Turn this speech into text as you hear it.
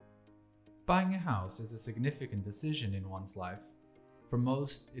Buying a house is a significant decision in one's life. For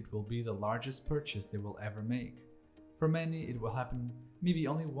most, it will be the largest purchase they will ever make. For many, it will happen maybe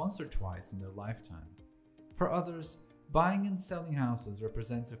only once or twice in their lifetime. For others, buying and selling houses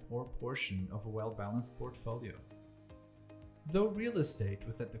represents a core portion of a well-balanced portfolio. Though real estate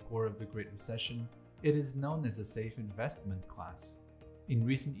was at the core of the Great Recession, it is known as a safe investment class. In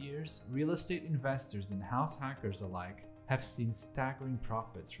recent years, real estate investors and house hackers alike have seen staggering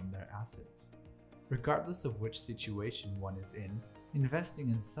profits from their assets. Regardless of which situation one is in, investing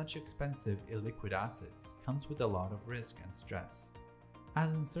in such expensive, illiquid assets comes with a lot of risk and stress.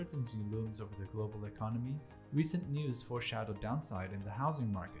 As uncertainty looms over the global economy, recent news foreshadowed downside in the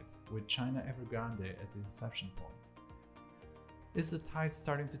housing market, with China Evergrande at the inception point. Is the tide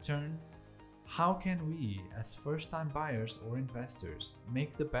starting to turn? How can we, as first-time buyers or investors,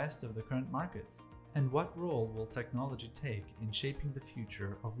 make the best of the current markets? And what role will technology take in shaping the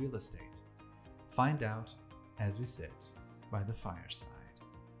future of real estate? Find out as we sit by the fireside.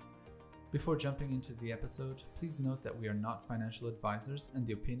 Before jumping into the episode, please note that we are not financial advisors and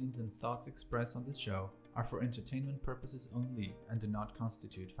the opinions and thoughts expressed on this show are for entertainment purposes only and do not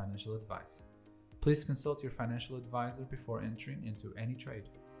constitute financial advice. Please consult your financial advisor before entering into any trade.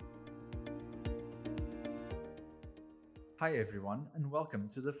 Hi everyone, and welcome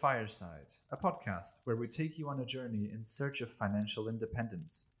to The Fireside, a podcast where we take you on a journey in search of financial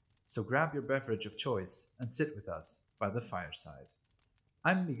independence. So grab your beverage of choice and sit with us by the fireside.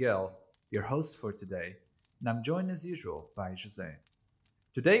 I'm Miguel, your host for today, and I'm joined as usual by Jose.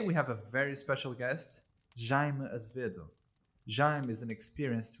 Today we have a very special guest, Jaime Azevedo. Jaime is an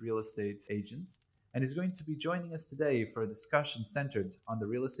experienced real estate agent and is going to be joining us today for a discussion centered on the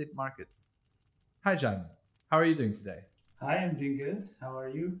real estate markets. Hi Jaime, how are you doing today? Hi, I'm doing good. How are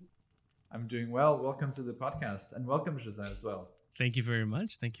you? I'm doing well. Welcome to the podcast, and welcome Jose as well. Thank you very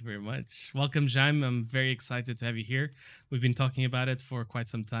much. Thank you very much. Welcome, Jaime. I'm very excited to have you here. We've been talking about it for quite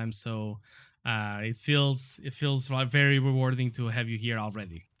some time, so it feels very rewarding to have you here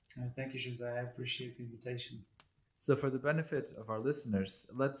already. Thank you, Jose. I appreciate the invitation. So for the benefit of our listeners,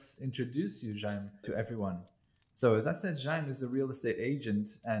 let's introduce you, Jaime, to everyone. So as I said, Jaime is a real estate agent,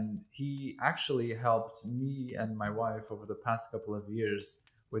 and he actually helped me and my wife over the past couple of years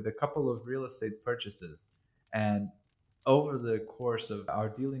with a couple of real estate purchases. And over the course of our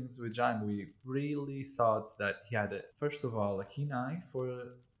dealings with Jaime, we really thought that he had, first of all, a keen eye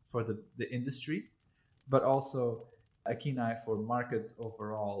for the industry, but also a keen eye for markets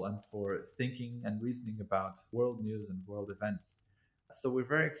overall and for thinking and reasoning about world news and world events. So we're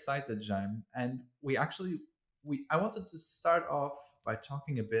very excited, Jaime, and I wanted to start off by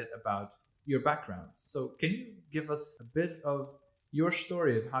talking a bit about your background. So can you give us a bit of your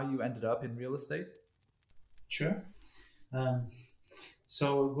story of how you ended up in real estate? Sure.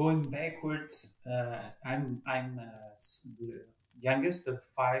 So going backwards, I'm the youngest of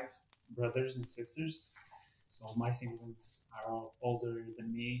 5 brothers and sisters. So my siblings are all older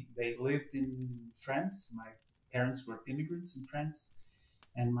than me. They lived in France. My parents were immigrants in France,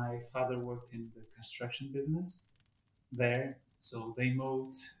 and my father worked in the construction business there. So they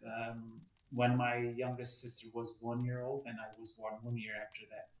moved when my youngest sister was 1 year old, and I was born 1 year after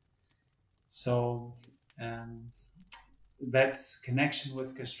that. So that connection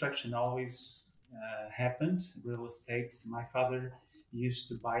with construction always happened. Real estate. My father used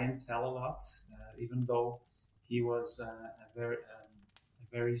to buy and sell a lot, even though he was a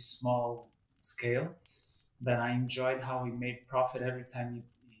very small scale. But I enjoyed how he made profit every time he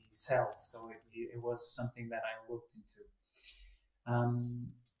sold. So it was something that I looked into.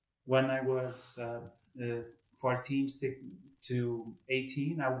 When I was 14 to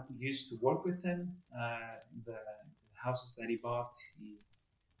 18, I used to work with him. The houses that he bought, he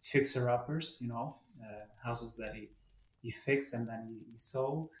fixer-uppers, houses that he fixed and then he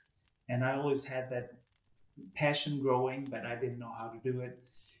sold. And I always had that passion growing, but I didn't know how to do it.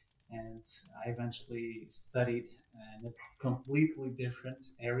 And I eventually studied in a completely different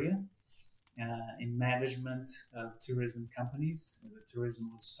area in management of tourism companies. The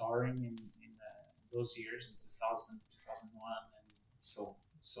tourism was soaring in those years, in 2000, 2001, and so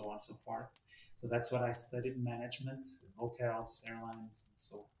on and so forth. So that's what I studied: management, hotels, airlines, and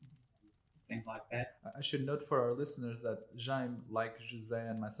so things like that. I should note for our listeners that Jaime, like Jose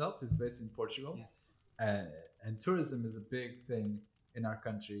and myself, is based in Portugal. Yes. And tourism is a big thing in our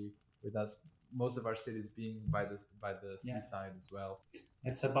country, with us most of our cities being by the seaside as well.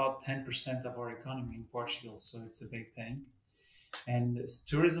 It's about 10% of our economy in Portugal, so it's a big thing. And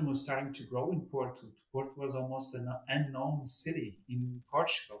tourism was starting to grow in Porto. Porto was almost an unknown city in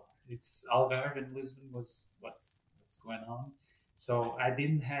Portugal. It's Algarve and Lisbon was what's going on. So I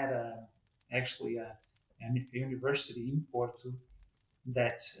didn't have actually a university in Porto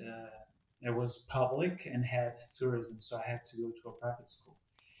that it was public and had tourism, so I had to go to a private school.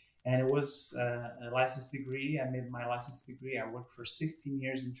 And it was a license degree. I made my license degree. I worked for 16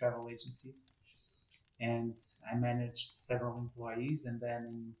 years in travel agencies, and I managed several employees. And then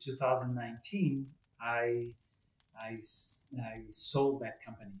in 2019, I I sold that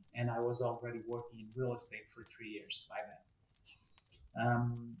company, and I was already working in real estate for 3 years by then.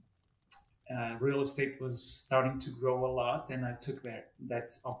 Real estate was starting to grow a lot, and I took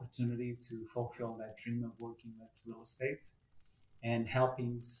that opportunity to fulfill that dream of working with real estate and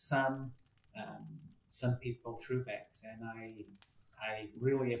helping um, some people through that. And I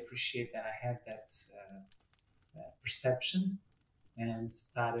really appreciate that I had that perception and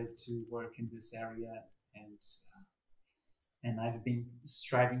started to work in this area, and I've been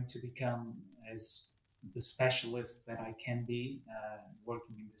striving to become as the specialist that I can be,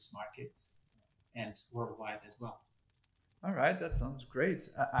 working in this market and worldwide as well. All right, that sounds great.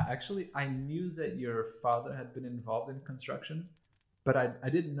 I knew that your father had been involved in construction, but I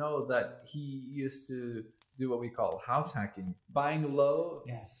didn't know that he used to do what we call house hacking, buying low,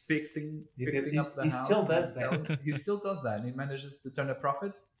 Yes, fixing up the he house. still does that. He still does that, and he manages to turn a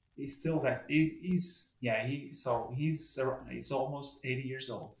profit. He's still that. He's yeah. He's almost 80 years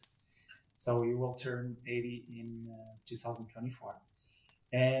old, so he will turn 80 in 2024,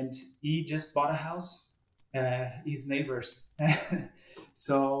 and he just bought a house. His neighbors,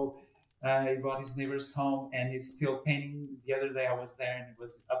 so he bought his neighbor's home, and he's still painting. The other day I was there, and he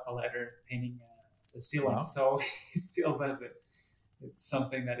was up a ladder painting the ceiling. Wow. So he still does it. It's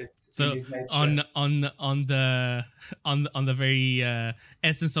something that it's in So his nature. on the very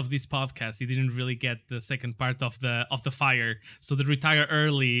essence of this podcast, you didn't really get the second part of the fire. So the retire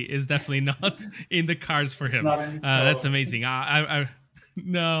early is definitely not in the cards for It's him. not in his That's code. amazing. I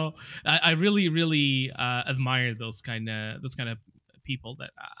no, I really admire those kind of people that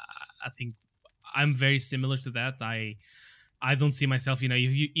I think I'm very similar to that. I don't see myself,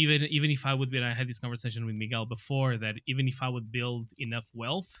 even if I would be, and I had this conversation with Miguel before, that even if I would build enough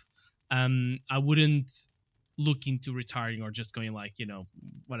wealth, I wouldn't look into retiring or just going like,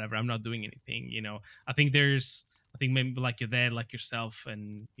 whatever, I'm not doing anything. I think maybe like your dad, like yourself,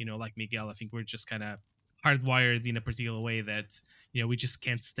 and, like Miguel, I think we're just kind of hardwired in a particular way that, we just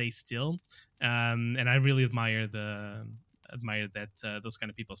can't stay still. And I really admire that those kind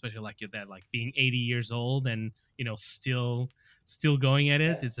of people, especially like your dad, like being 80 years old and still going at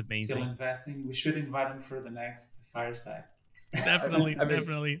it. It's amazing. Still investing. We should invite him for the next fireside. Definitely.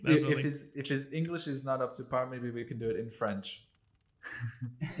 If his English is not up to par, maybe we can do it in French.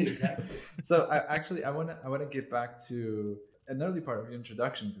 Exactly. So I wanna get back to an early part of your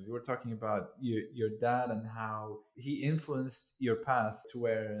introduction, because you were talking about your dad and how he influenced your path to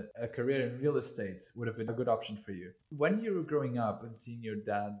where a career in real estate would have been a good option for you. When you were growing up and seeing your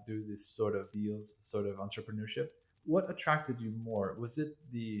dad do this sort of deals, sort of entrepreneurship, what attracted you more? Was it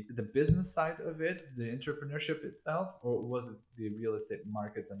the business side of it, the entrepreneurship itself, or was it the real estate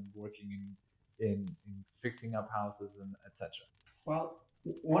markets and working in fixing up houses and etc.? Well,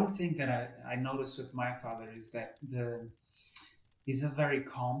 one thing that I noticed with my father is that he's a very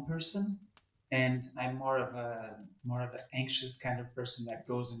calm person, and I'm more of an anxious kind of person that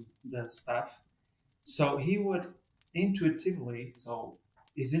goes and does stuff. So he would intuitively, so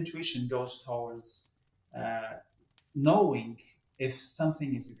his intuition goes towards uh, knowing if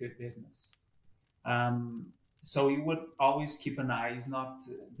something is a good business. Um, so he would always keep an eye. He's not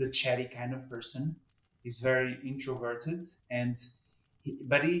the chatty kind of person. He's very introverted, and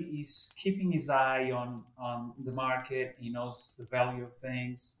he's keeping his eye on the market. He knows the value of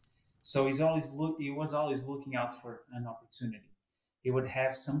things, so he was always looking out for an opportunity. He would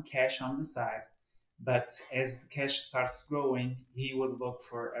have some cash on the side, but as the cash starts growing, he would look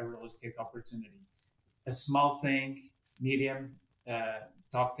for a real estate opportunity, a small thing, medium,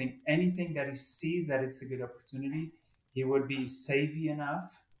 top thing, anything that he sees that it's a good opportunity. He would be savvy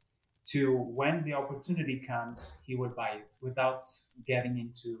enough to, when the opportunity comes, he would buy it without getting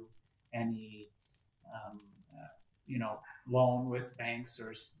into any, um, uh, loan with banks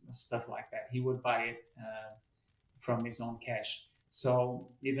or stuff like that. He would buy it from his own cash. So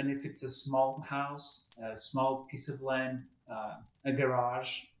even if it's a small house, a small piece of land, a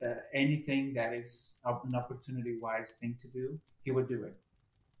garage, anything that is an opportunity-wise thing to do, he would do it.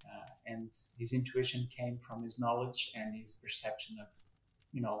 And his intuition came from his knowledge and his perception of,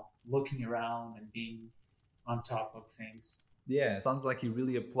 looking around and being on top of things. Yeah, it sounds like he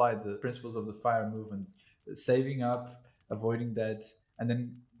really applied the principles of the FIRE movement: saving up, avoiding debt, and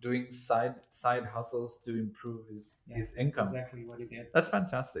then doing side hustles to improve his income. That's exactly what he did. That's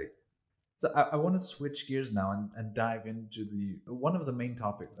fantastic. So I want to switch gears now and dive into the one of the main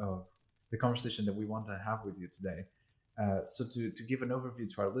topics of the conversation that we want to have with you today. So to give an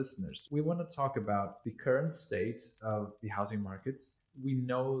overview to our listeners, we want to talk about the current state of the housing market. We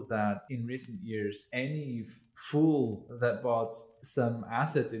know that in recent years, any fool that bought some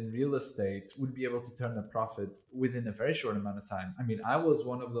asset in real estate would be able to turn a profit within a very short amount of time. I mean, I was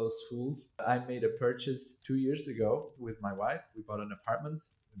one of those fools. I made a purchase 2 years ago with my wife. We bought an apartment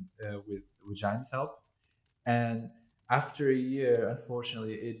with Jaime's help. And after a year,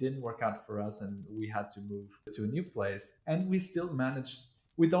 unfortunately, it didn't work out for us, and we had to move to a new place. And we still managed,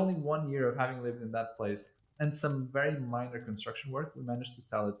 with only 1 year of having lived in that place and some very minor construction work, we managed to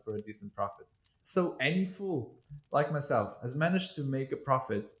sell it for a decent profit. So any fool like myself has managed to make a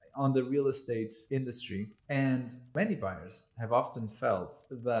profit on the real estate industry. And many buyers have often felt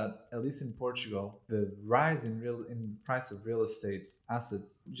that, at least in Portugal, the rise in price of real estate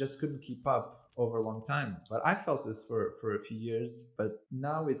assets just couldn't keep up over a long time. But I felt this for a few years, but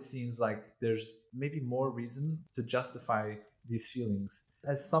now it seems like there's maybe more reason to justify these feelings.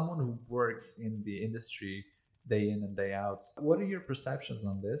 As someone who works in the industry day in and day out, what are your perceptions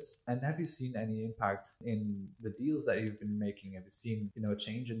on this? And have you seen any impact in the deals that you've been making? Have you seen, a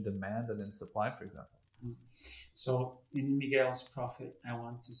change in demand and in supply, for example? So in Miguel's profit, I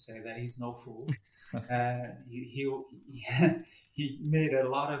want to say that he's no fool. He made a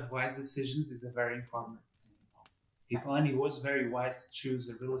lot of wise decisions. He's a very informed people, and he was very wise to choose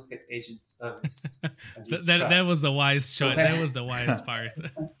a real estate agent of his that was the wise choice. That was the wise part.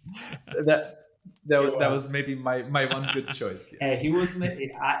 that was maybe my one good choice. Yes. He was.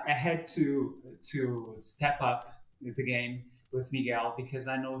 I had to step up the game with Miguel because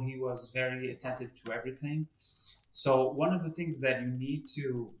I know he was very attentive to everything. So one of the things that you need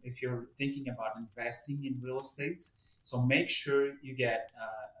to, if you're thinking about investing in real estate, so make sure you get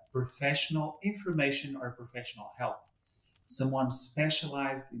professional information or professional help. Someone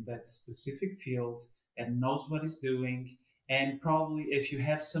specialized in that specific field that knows what he's doing. And probably if you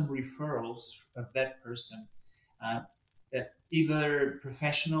have some referrals of that person, that either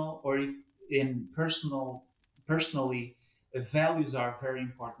professional or in personally, values are very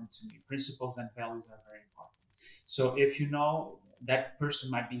important to me. Principles and values are very important. So if you know that person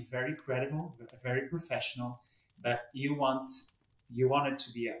might be very credible, very professional, but you want it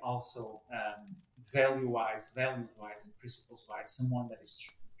to be also values-wise, and principles-wise, someone that is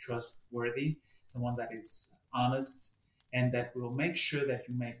trustworthy, someone that is honest, and that will make sure that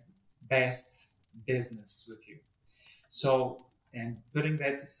you make the best business with you. So, and putting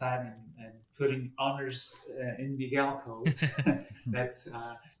that aside and putting honors in Miguel code, that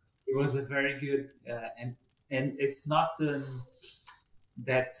it was a very good and it's not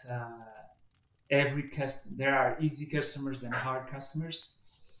that every customer, there are easy customers and hard customers,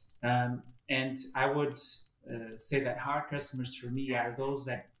 and I would say that hard customers for me are those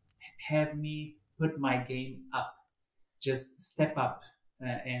that have me put my game up, just step up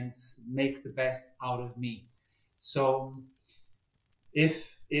and make the best out of me. So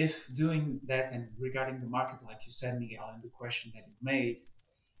if doing that, and regarding the market, like you said, Miguel, and the question that you made,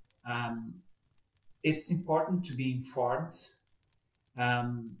 it's important to be informed,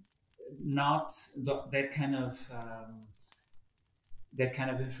 not that kind of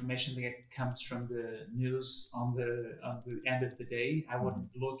information that comes from the news on the end of the day. I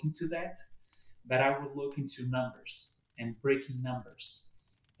wouldn't look into that, but I would look into numbers and breaking numbers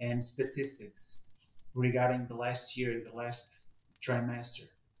and statistics regarding the last year, the last trimester.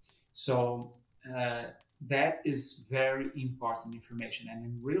 So that is very important information. And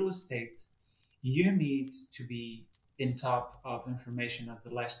in real estate, you need to be in top of information of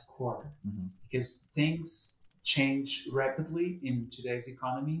the last quarter, because things change rapidly in today's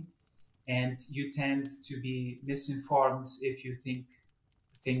economy, and you tend to be misinformed if you think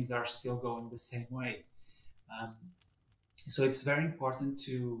things are still going the same way. So it's very important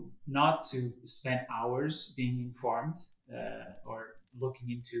to not to spend hours being informed or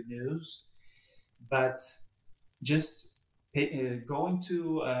looking into news, but just going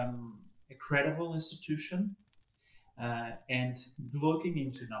to a credible institution and looking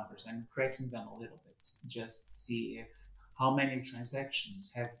into numbers and cracking them a little bit. Just see if how many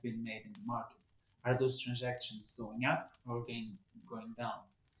transactions have been made in the market. Are those transactions going up or going down?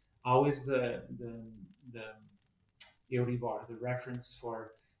 How is the Euribor, the reference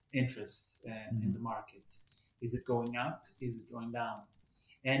for interest in the market? Is it going up? Is it going down?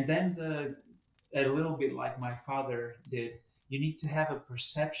 And then a little bit like my father did, you need to have a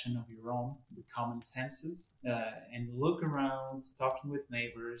perception of your own, the common senses, and look around, talking with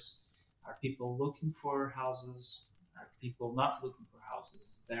neighbors. Are people looking for houses? Are people not looking for houses?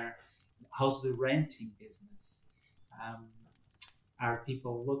 Is there how's the renting business? Um, are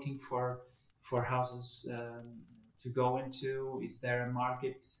people looking for houses to go into? Is there a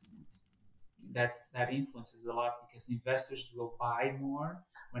market that influences a lot because investors will buy more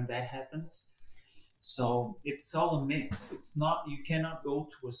when that happens. So it's all a mix. It's not, you cannot go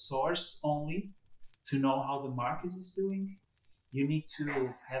to a source only to know how the market is doing. You need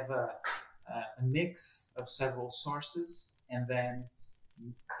to have a mix of several sources and then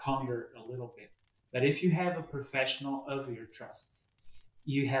ponder a little bit. But if you have a professional of your trust,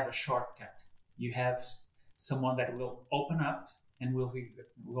 you have a shortcut. You have someone that will open up and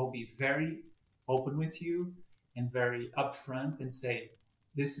will be very open with you and very upfront and say,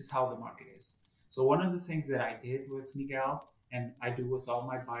 this is how the market is. So one of the things that I did with Miguel and I do with all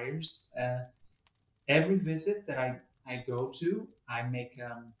my buyers, every visit that I go to, I make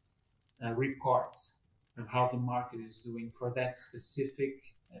a report of how the market is doing for that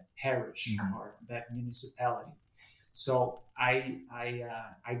specific parish or that municipality. So I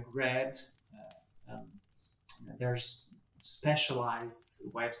grabbed there's specialized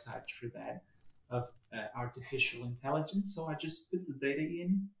websites for that of artificial intelligence. So I just put the data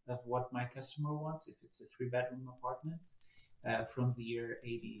in of what my customer wants. If it's a 3-bedroom apartment from the year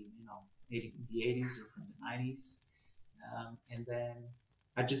 80, 80s or from the 90s, and then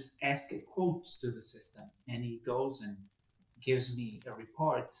I just ask a quote to the system, and he goes and gives me a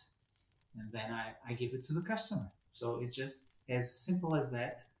report, and then I give it to the customer. So it's just as simple as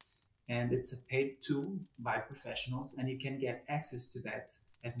that. And it's a paid tool by professionals, and you can get access to that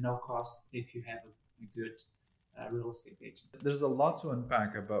at no cost if you have a good real estate agent. There's a lot to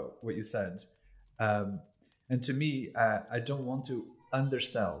unpack about what you said. And to me, I don't want to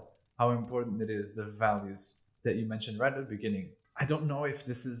undersell how important it is, the values that you mentioned right at the beginning. I don't know if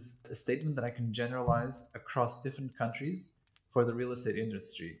this is a statement that I can generalize across different countries for the real estate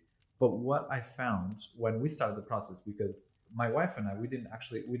industry. But what I found when we started the process, because my wife and I, we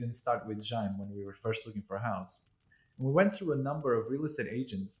didn't start with Jaime when we were first looking for a house. And we went through a number of real estate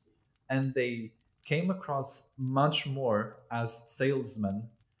agents, and they came across much more as salesmen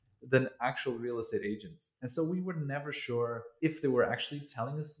than actual real estate agents. And so we were never sure if they were actually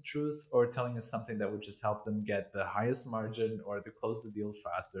telling us the truth or telling us something that would just help them get the highest margin or to close the deal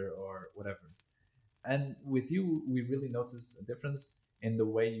faster or whatever. And with you, we really noticed a difference in the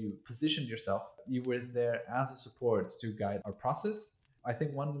way you positioned yourself. You were there as a support to guide our process. I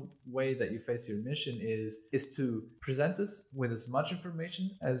think one way that you face your mission is to present us with as much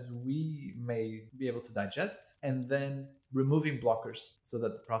information as we may be able to digest, and then removing blockers so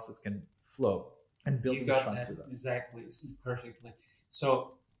that the process can flow and building trust with us. Exactly, perfectly.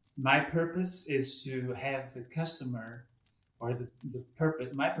 So my purpose is to have the customer, or the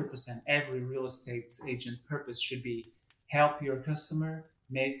purpose, my purpose and every real estate agent purpose should be help your customer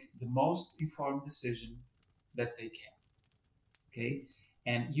make the most informed decision that they can. Okay.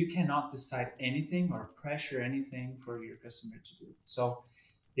 And you cannot decide anything or pressure anything for your customer to do. So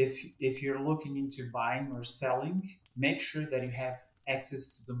if you're looking into buying or selling, make sure that you have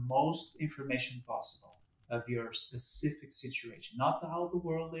access to the most information possible of your specific situation, not how the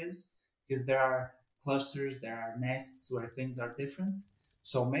world is, because there are clusters, there are nests where things are different.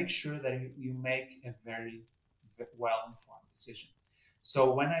 So make sure that you make a very well-informed decision.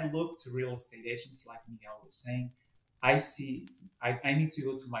 So when I look to real estate agents, like Miguel was saying, I need to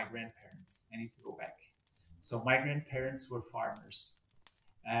go to my grandparents. I need to go back. So my grandparents were farmers.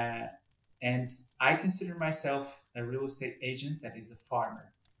 And I consider myself a real estate agent that is a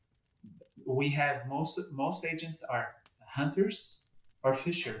farmer. We have most agents are hunters or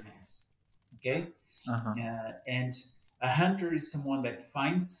fishermen. Okay. And a hunter is someone that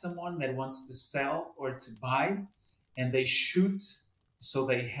finds someone that wants to sell or to buy, and they shoot so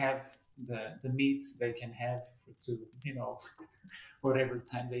they have the meat they can have to, whatever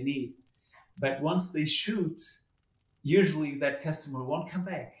time they need. But once they shoot, usually that customer won't come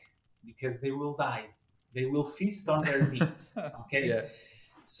back because they will die. They will feast on their meat. Okay. Yeah.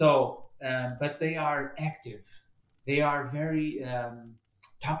 So, but they are active. They are very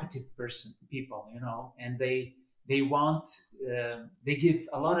talkative people, and they want, they give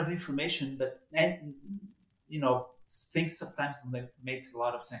a lot of information, but things sometimes makes a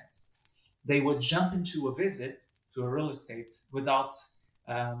lot of sense. They would jump into a visit to a real estate without,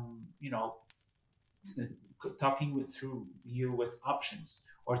 talking through you with options,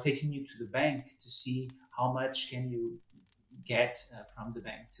 or taking you to the bank to see how much can you get from the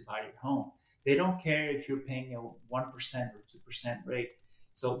bank to buy your home. They don't care if you're paying a 1% or 2% rate.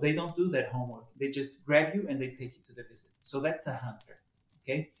 So they don't do that homework. They just grab you and they take you to the visit. So that's a hunter.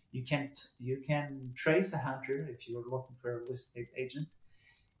 Okay, you can trace a hunter if you're looking for a real estate agent.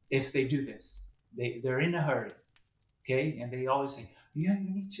 if they do this. They're in a hurry, okay? And they always say, yeah,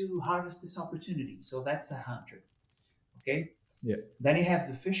 you need to harvest this opportunity. So that's a hunter, okay? Yeah. Then you have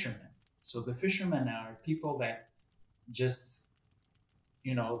the fishermen. So the fishermen are people that just,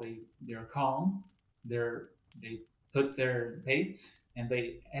 they're calm, they put their bait and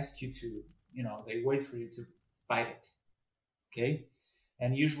they ask you to, they wait for you to bite it, okay?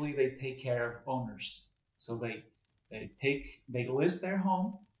 And usually they take care of owners. So they list their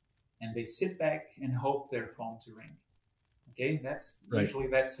home and they sit back and hope their phone to ring. Okay, Right. usually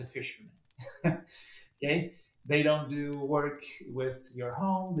that's a fisherman. Okay, they don't do work with your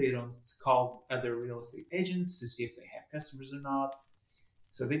home. They don't call other real estate agents to see if they have customers or not.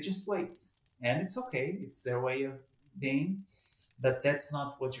 So they just wait, and it's okay. It's their way of being, but that's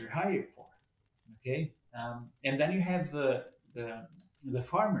not what you're hired for. Okay, and then you have the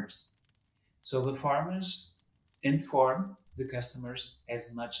farmers. So the farmers inform the customers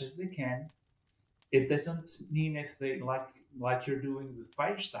as much as they can. It doesn't mean if they like you're doing with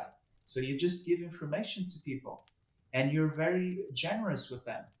fireside. So you just give information to people, and you're very generous with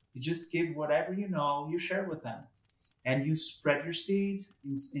them. You just give whatever you know, you share with them, and you spread your seed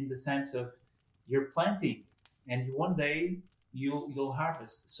in the sense of you're planting, and one day you'll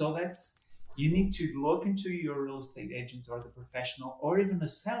harvest. So that's, you need to look into your real estate agent or the professional or even a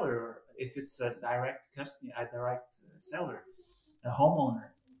seller, or if it's a direct customer, a direct seller, a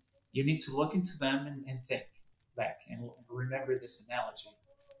homeowner. You need to look into them and think back and remember this analogy.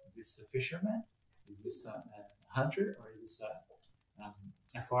 Is this a fisherman? Is this a hunter? Or is this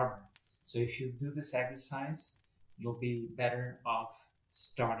a farmer? So if you do this exercise, you'll be better off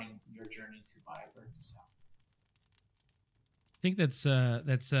starting your journey to buy or to sell. I think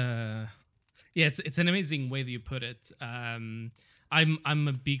yeah, it's an amazing way that you put it. I'm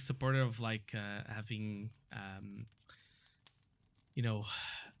a big supporter of like having you know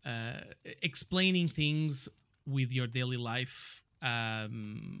explaining things with your daily life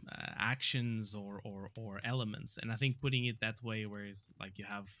actions or elements, and I think putting it that way, where it's like you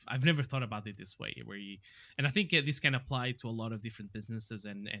have, I've never thought about it this way, where you, and I think this can apply to a lot of different businesses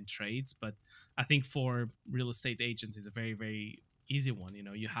and trades, but I think for real estate agents is a very, very easy one.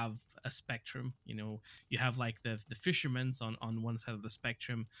 You have a spectrum. You have like the fishermen's on one side of the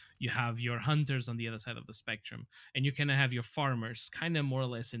spectrum, you have your hunters on the other side of the spectrum, and you kind of have your farmers kind of more or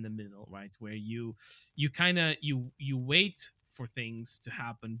less in the middle, right, where you kind of you wait for things to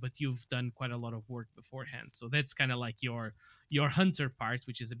happen, but you've done quite a lot of work beforehand. So that's kind of like your hunter part,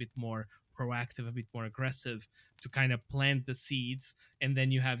 which is a bit more proactive, a bit more aggressive, to kind of plant the seeds. And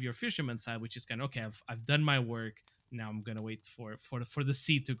then you have your fisherman side, which is kind of, okay, I've done my work, now I'm gonna wait for the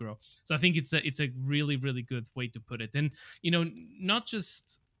seed to grow. So I think it's a really, really good way to put it. And not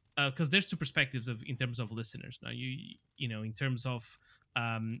just because there's two perspectives of in terms of listeners. Now in terms of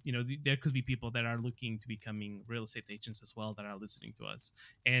there could be people that are looking to becoming real estate agents as well that are listening to us,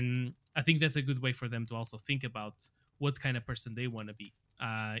 and I think that's a good way for them to also think about what kind of person they want to be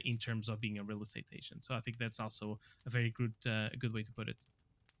in terms of being a real estate agent. So I think that's also a very good way to put it.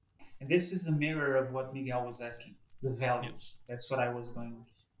 And this is a mirror of what Miguel was asking, the values. Yep. That's what I was going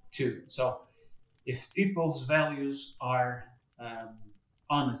to. So if people's values are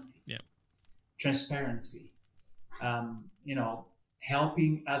honesty, yep, transparency,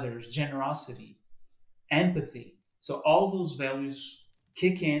 helping others, generosity, empathy. So all those values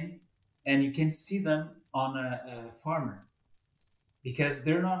kick in, and you can see them on a farmer, because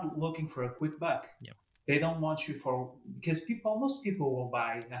they're not looking for a quick buck. Yep. They don't want you because most people will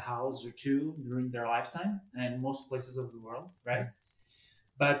buy a house or two during their lifetime, and most places of the world, right?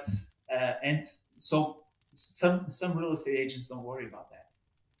 Mm-hmm. But and so some real estate agents don't worry about that,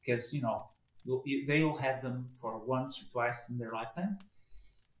 because they'll have them for once or twice in their lifetime.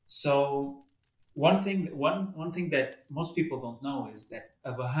 So one thing that most people don't know is that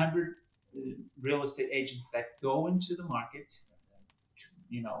of 100 real estate agents that go into the market,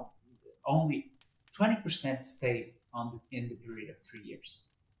 only 20% stay in the period of 3 years.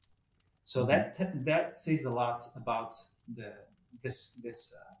 So that says a lot about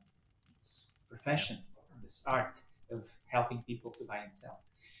this profession, this art of helping people to buy and sell.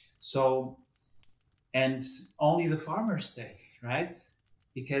 So, and only the farmers stay, right?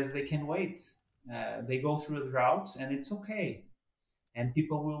 Because they can wait. They go through the route, and it's okay. And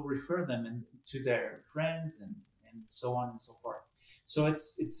people will refer them to their friends and so on and so forth. So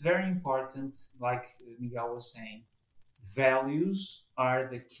it's very important, like Miguel was saying, values are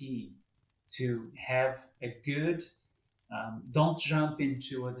the key to have a good, don't jump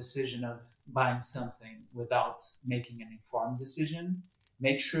into a decision of buying something without making an informed decision.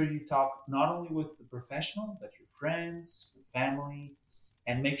 Make sure you talk not only with the professional, but your friends, your family,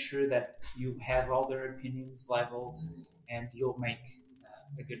 and make sure that you have all their opinions leveled, and you'll make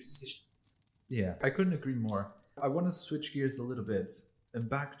a good decision. Yeah, I couldn't agree more. I want to switch gears a little bit and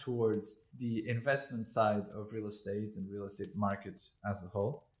back towards the investment side of real estate and real estate market as a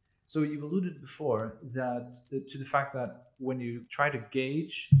whole. So you alluded before that to the fact that when you try to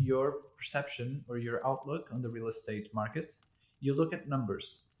gauge your perception or your outlook on the real estate market, you look at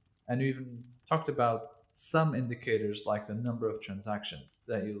numbers. And you even talked about some indicators like the number of transactions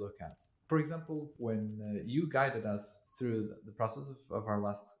that you look at. For example, when you guided us through the process of our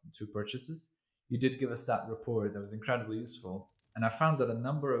last two purchases, you did give us that report that was incredibly useful. And I found that a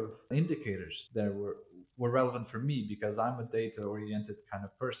number of indicators there were relevant for me because I'm a data oriented kind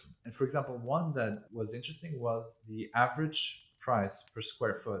of person. And for example, one that was interesting was the average price per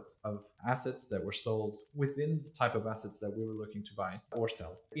square foot of assets that were sold within the type of assets that we were looking to buy or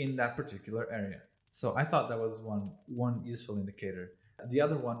sell in that particular area. So I thought that was one useful indicator. The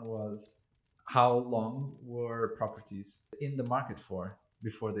other one was how long were properties in the market for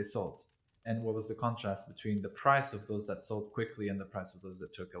before they sold? And what was the contrast between the price of those that sold quickly and the price of those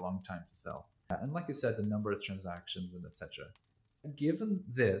that took a long time to sell? And like you said, the number of transactions and etc. Given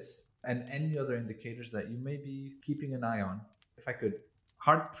this and any other indicators that you may be keeping an eye on, if I could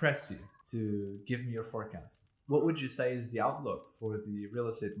hard press you to give me your forecast, what would you say is the outlook for the real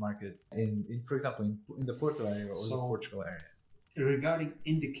estate market in for example, in the Porto area or the Portugal area? Regarding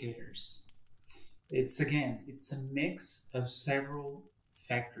indicators, it's a mix of several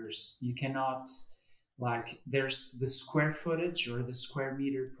factors. You cannot, like, there's the square footage or the square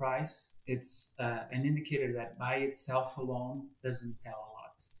meter price. It's an indicator that by itself alone doesn't tell a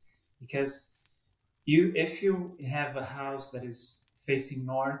lot, because if you have a house that is facing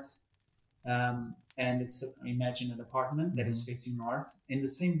north, and imagine an apartment that is facing north in the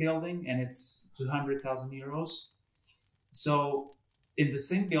same building, and it's 200,000 euros. So in the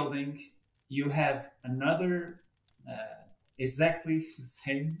same building, you have another exactly the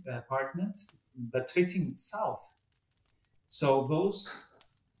same apartment, but facing south. So those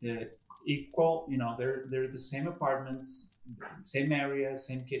equal, they're the same apartments, same area,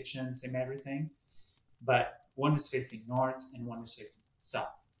 same kitchen, same everything, but one is facing north and one is facing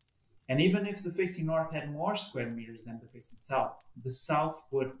south. And even if the facing north had more square meters than the facing south, the south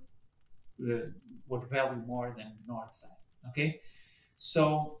would value more than the north side. Okay,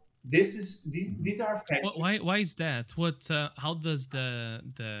 so these are factors. Why is that? How does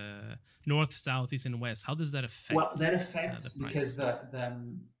the north, south, east, and west? How does that affect? Well, that affects because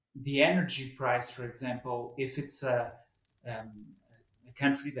the energy price, for example, if it's a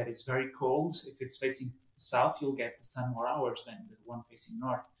country that is very cold, if it's facing south, you'll get the sun more hours than the one facing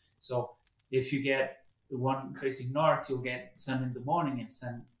north. So if you get the one facing north, you'll get sun in the morning and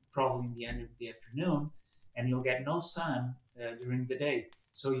sun probably in the end of the afternoon, and you'll get no sun during the day.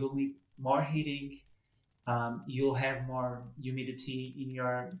 So you'll need more heating. You'll have more humidity in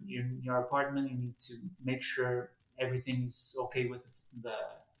your apartment. You need to make sure everything is okay with the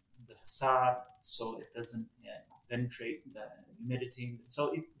facade, so it doesn't penetrate the humidity.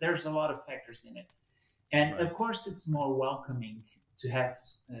 So there's a lot of factors in it. And of course, it's more welcoming to have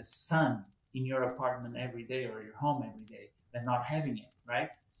sun in your apartment every day or your home every day than not having it,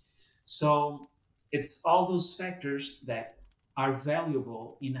 right? So it's all those factors that are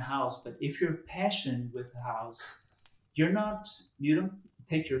valuable in a house. But if you're passionate with the house, you don't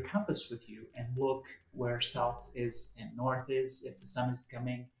take your compass with you and look where south is and north is, if the sun is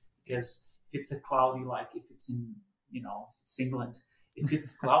coming, because if it's a cloudy, like if it's in, it's England, if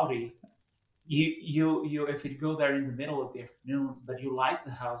it's cloudy, you if you go there in the middle of the afternoon, but you like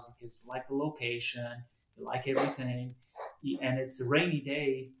the house because you like the location, you like everything, and it's a rainy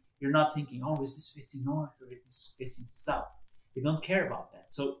day, you're not thinking, oh, is this facing north or is this facing south? You don't care about that.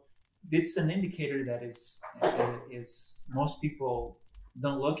 So it's an indicator that is most people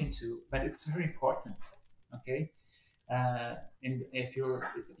don't look into, but it's very important. Okay, and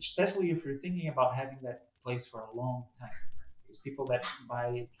especially if you're thinking about having that place for a long time, because people that buy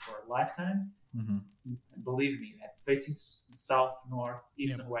it for a lifetime, believe me, that facing south, north,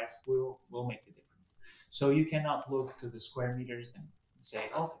 east, and west will make the difference. So you cannot look to the square meters and say,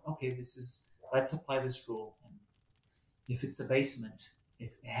 oh, okay, let's apply this rule. And if it's a basement,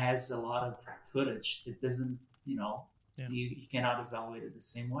 if it has a lot of footage, it doesn't, you cannot evaluate it the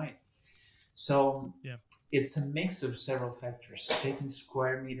same way. So it's a mix of several factors. So taking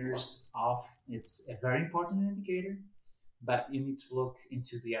square meters off, it's a very important indicator, but you need to look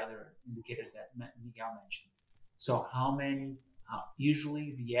into the other indicators that Miguel mentioned. So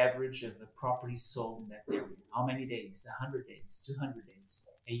usually the average of a property sold in that area, how many days, 100 days, 200 days,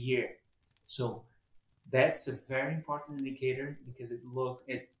 a year. So That's a very important indicator because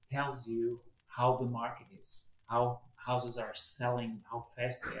it tells you how the market is, how houses are selling, how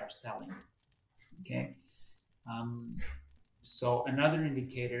fast they are selling. Okay. Um, so another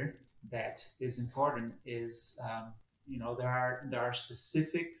indicator that is important is there are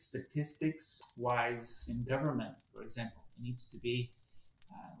specific statistics wise in government. For example, it needs to be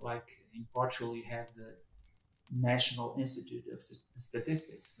like in Portugal, you have the National Institute of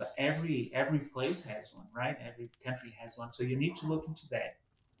Statistics, but every place has one, right? Every country has one. So you need to look into that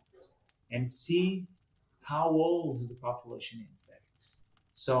and see how old the population is there.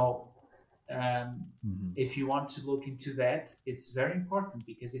 So if you want to look into that, it's very important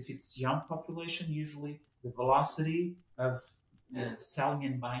because if it's young population, usually the velocity of selling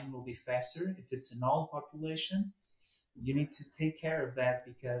and buying will be faster. If it's an old population, you need to take care of that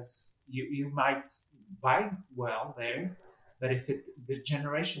because you might buy well there, but if the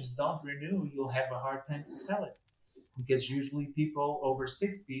generations don't renew, you'll have a hard time to sell it because usually people over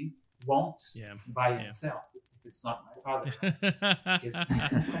 60 won't buy and sell if it's not my father, because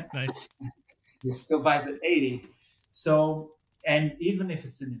Nice. he still buys at 80. So, and even if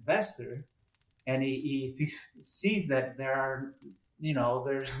it's an investor and if he sees that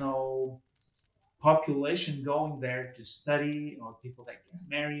there's no population going there to study, or people that get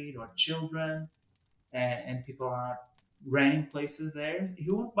married, or children, and people are not renting places there,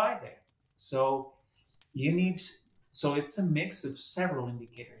 you won't buy there. So you need, so it's a mix of several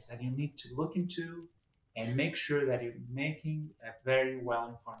indicators that you need to look into and make sure that you're making a very well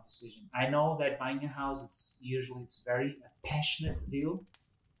informed decision. I know that buying a house, it's very a passionate deal.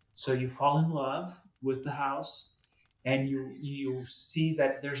 So you fall in love with the house and you see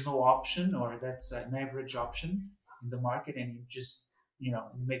that there's no option, or that's an average option in the market, and you just you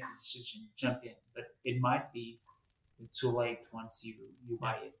make the decision, jump in. But it might be too late once you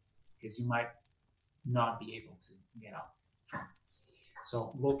buy it, because you might not be able to get out from it.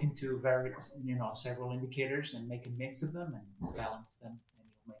 So look into several indicators and make a mix of them and balance them, and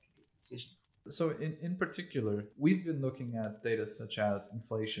you'll make a good decision. So in particular, we've been looking at data such as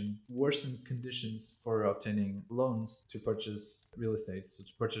inflation, worsened conditions for obtaining loans to purchase real estate, so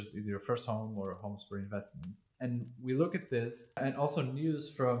to purchase either your first home or homes for investment. And we look at this, and also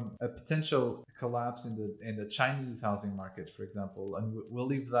news from a potential collapse in the Chinese housing market, for example. And we'll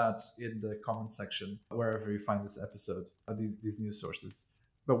leave that in the comment section wherever you find this episode, these news sources.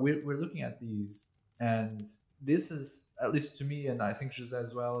 But we're looking at these, and this is, at least to me, and I think Jose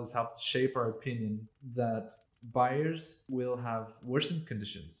as well, has helped shape our opinion that buyers will have worsened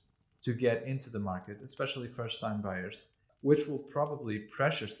conditions to get into the market, especially first-time buyers, which will probably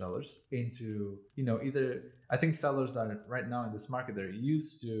pressure sellers into, either, I think sellers are right now in this market, they're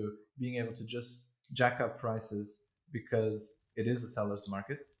used to being able to just jack up prices because it is a seller's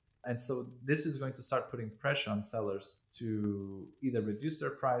market. And so this is going to start putting pressure on sellers to either reduce their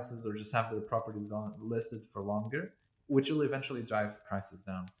prices or just have their properties listed for longer, which will eventually drive prices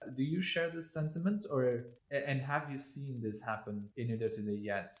down. Do you share this sentiment, and have you seen this happen in your day-to-day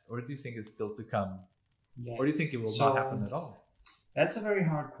yet? Or do you think it's still to come? Yeah. Or do you think it will not happen at all? That's a very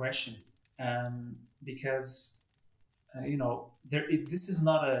hard question, because this is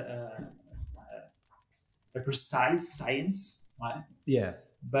not a precise science, right? Yeah.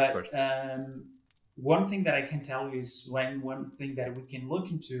 But one thing that I can tell you is one thing that we can look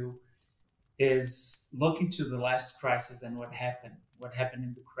into is look into the last crisis and what happened. What happened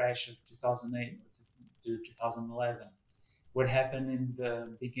in the crash of 2008 to 2011? What happened in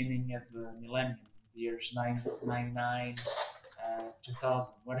the beginning of the millennium, the years 1999,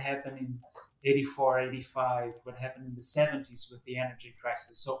 2000? What happened in 84, 85? What happened in the 70s with the energy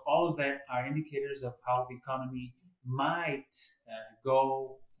crisis? So all of that are indicators of how the economy might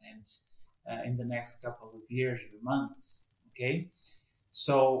go and in the next couple of years or months. Okay,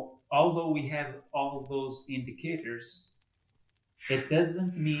 so although we have all those indicators, it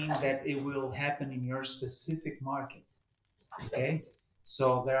doesn't mean that it will happen in your specific market. Okay,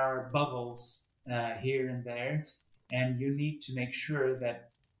 so there are bubbles here and there, and you need to make sure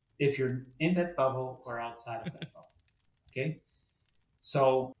that if you're in that bubble or outside of that bubble. Okay,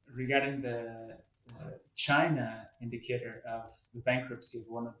 so regarding the China indicator of the bankruptcy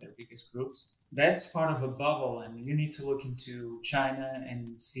of one of their biggest groups, that's part of a bubble, and you need to look into China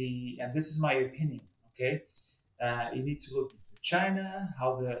and see, and this is my opinion, okay? You need to look into China,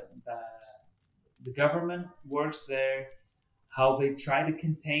 how the government works there, how they try to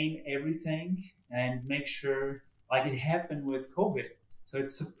contain everything and make sure, like it happened with COVID. So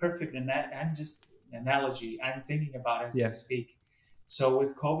it's a perfect, and I'm just analogy I'm thinking about as we speak. So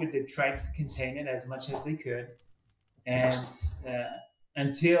with COVID, they tried to contain it as much as they could, and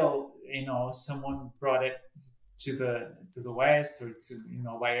until someone brought it to the west, or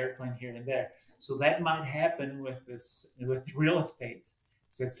to by airplane here and there. So that might happen with this, with real estate.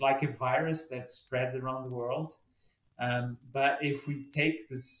 So it's like a virus that spreads around the world. But if we take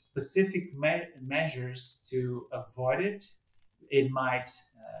the specific measures to avoid it, it might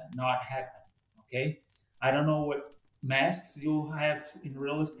not happen. Okay, I don't know what masks you'll have in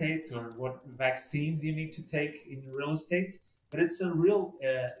real estate, or what vaccines you need to take in real estate, but it's a real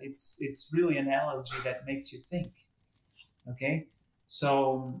it's really an analogy that makes you think. Okay,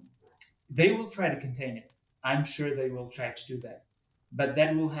 so they will try to contain it. I'm sure they will try to do that, but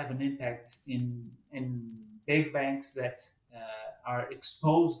that will have an impact in big banks that are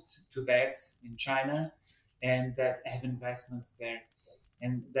exposed to that in China, and that have investments there,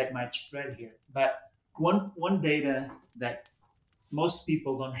 and that might spread here. But one data that most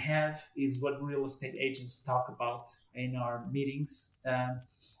people don't have is what real estate agents talk about in our meetings.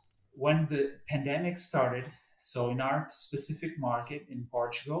 When the pandemic started, so in our specific market in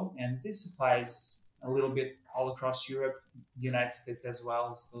Portugal, and this applies a little bit all across Europe, the United States as well,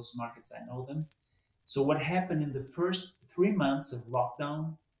 as those markets I know them. So what happened in the first 3 months of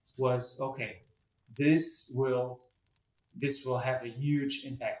lockdown was, okay, this will this will have a huge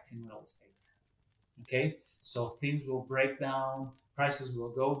impact in real estate. Okay, so things will break down, prices will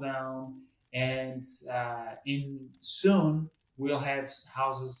go down, and in soon we'll have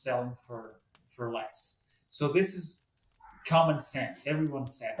houses selling for less. So this is common sense. Everyone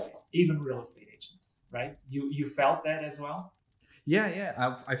said it, even real estate agents, right? You felt that as well? Yeah,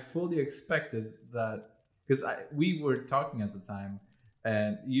 yeah. I fully expected that because we were talking at the time,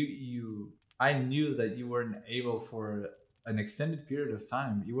 and I knew that you weren't able for an extended period of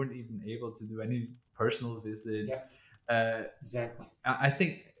time. You weren't even able to do any personal visits. Yep, Uh, exactly. I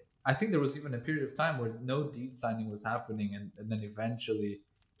think there was even a period of time where no deed signing was happening, and then eventually,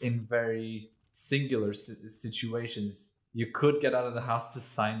 in very singular situations, you could get out of the house to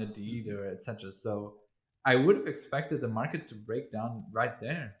sign a deed or etc. So I would have expected the market to break down right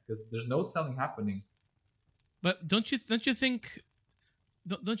there because there's no selling happening. But don't you think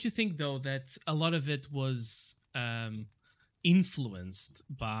though that a lot of it was influenced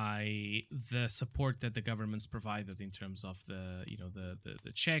by the support that the governments provided in terms of the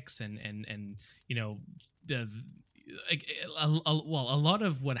the checks and the well, a lot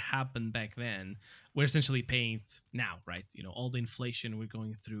of what happened back then we're essentially paying it now, right? All the inflation we're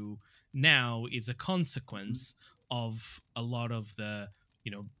going through now is a consequence of a lot of the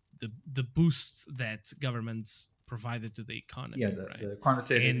you know the boosts that governments provided to the Yeah, economy, right? the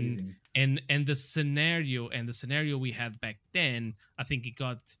quantitative and easing. and the scenario we had back then, I think it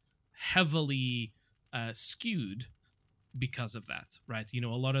got heavily skewed because of that, right? A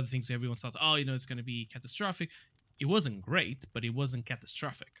lot of the things everyone thought, oh, it's going to be catastrophic. It wasn't great, but it wasn't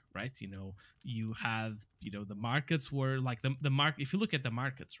catastrophic, right? You have, the markets were like the market. If you look at the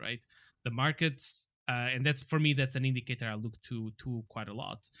markets, right, the markets, and that's for me, that's an indicator I look to quite a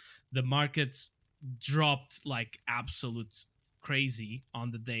lot. The markets dropped like absolute crazy on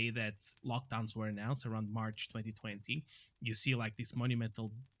the day that lockdowns were announced around March 2020. You see like this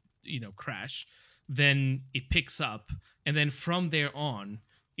monumental, crash. Then it picks up, and then from there on,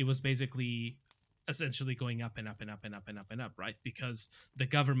 it was basically essentially going up and up and up and up and up and up, right? Because the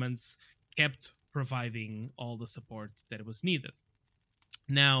governments kept providing all the support that was needed.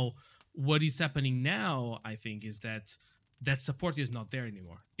 Now, what is happening now, I think, is that that support is not there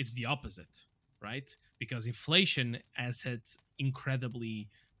anymore. It's the opposite, right? Because inflation has had incredibly,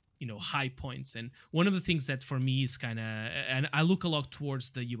 high points. And one of the things that for me is kind of, and I look a lot towards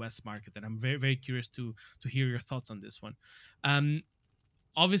the US market, and I'm very, very curious to hear your thoughts on this one. Um,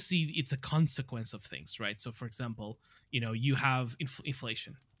 Obviously it's a consequence of things, right? So for example, you have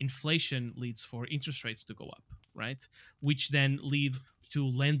inflation leads for interest rates to go up, right? Which then lead to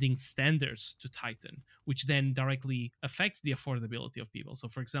lending standards to tighten, which then directly affects the affordability of people. So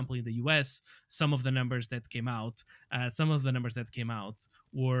for example, in the US, some of the numbers that came out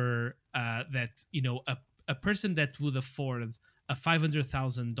were that a person that would afford a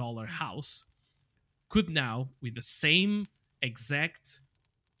 $500,000 house could now, with the same exact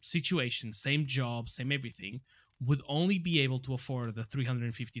situation, same job, same everything, would only be able to afford the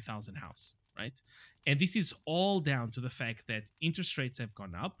 350,000 house, right? And this is all down to the fact that interest rates have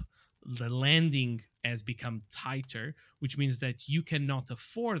gone up, the lending has become tighter, which means that you cannot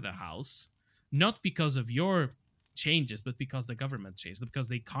afford the house, not because of your changes, but because the government changed, because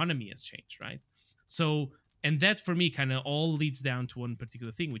the economy has changed, right? So, and that for me kind of all leads down to one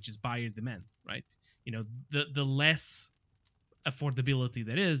particular thing, which is buyer demand, right? The less affordability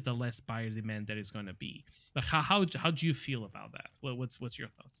there is, the less buyer demand there is going to be. But how do you feel about that? What's your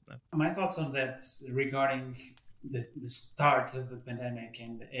thoughts on that? My thoughts on that regarding the start of the pandemic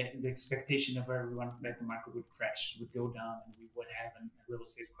and the expectation of everyone that the market would crash, would go down, and we would have a real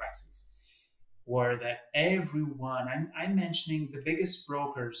estate crisis, were that everyone, I'm mentioning the biggest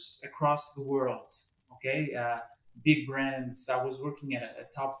brokers across the world, okay, big brands. I was working at a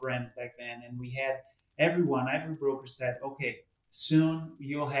top brand back then, and we had every broker said, okay, soon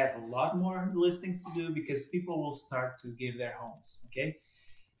you'll have a lot more listings to do because people will start to give their homes, okay?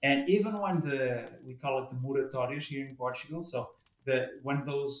 And even when we call it the moratórios here in Portugal, so when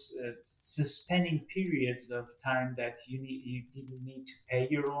those suspending periods of time that you didn't need to pay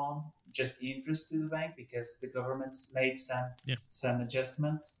your loan, just the interest to the bank, because the government's made some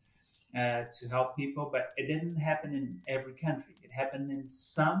adjustments to help people, but it didn't happen in every country. It happened in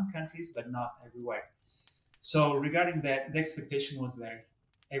some countries, but not everywhere. So regarding that, the expectation was there.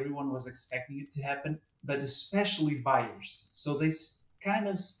 Everyone was expecting it to happen, but especially buyers. So they kind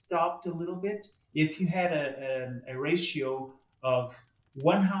of stopped a little bit. If you had a ratio of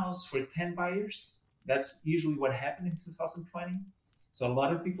one house for 10 buyers, that's usually what happened in 2020. So a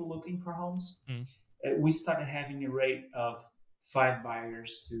lot of people looking for homes. We started having a rate of 5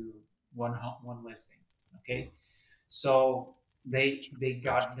 buyers to one listing. Okay, so they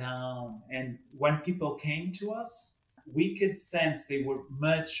got down, and when people came to us, we could sense they were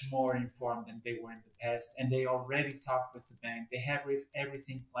much more informed than they were in the past, and they already talked with the bank. They have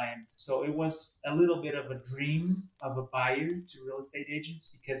everything planned. So it was a little bit of a dream of a buyer to real estate agents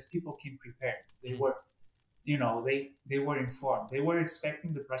because people came prepared. They were, they were informed. They were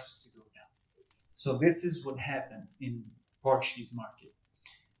expecting the prices to go down. So this is what happened in Portuguese market.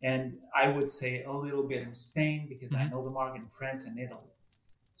 And I would say a little bit in Spain because I know the market in France and Italy.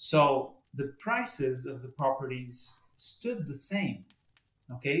 So the prices of the properties stood the same.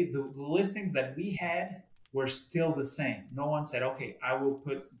 Okay, the listings that we had were still the same. No one said, okay, I will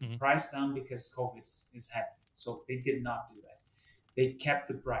put the price down because COVID is happening. So they did not do that. They kept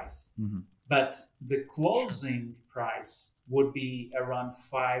the price. But the closing price would be around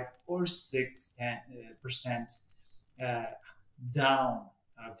 5 or 6% down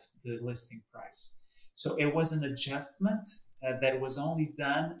of the listing price. So it was an adjustment that was only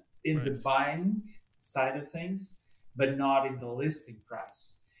done in the buying side of things, but not in the listing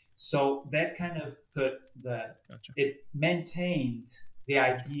price. So that kind of it maintained the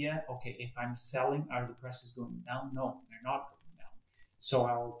idea, okay, if I'm selling, are the prices going down? No, they're not going down. So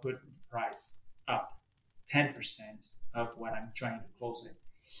I will put the price up 10% of what I'm trying to close it.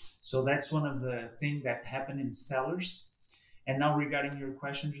 So that's one of the things that happened in sellers. And now regarding your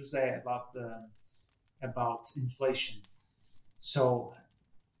question, Jose, about inflation. So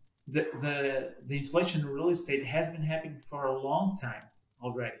the inflation in real estate has been happening for a long time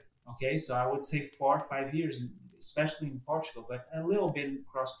already. Okay, so I would say 4 or 5 years, especially in Portugal, but a little bit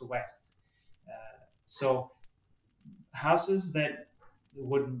across the West. So houses that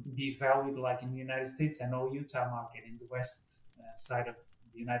would be valued like in the United States, I know Utah market in the West side of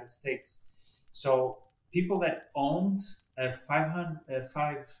the United States. So people that owned a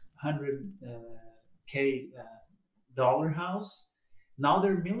 $500K dollar house, now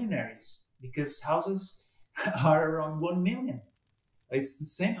they're millionaires because houses are around 1 million. It's the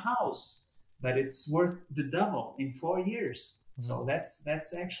same house, but it's worth the double in 4 years. So that's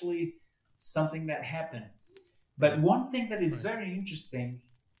actually something that happened. But one thing that is very interesting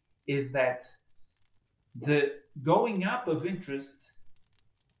is that the going up of interest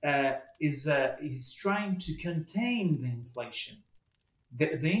is trying to contain the inflation.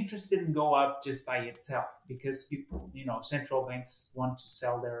 The interest didn't go up just by itself because people, central banks want to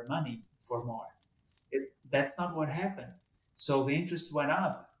sell their money for more. That's not what happened. So the interest went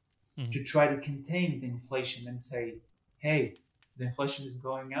up to try to contain the inflation and say, hey, the inflation is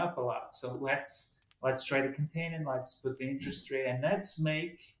going up a lot. So let's try to contain it. Let's put the interest rate and let's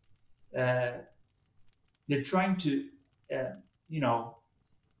make, they're trying to,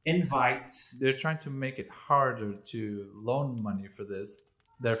 They're trying to make it harder to loan money for this,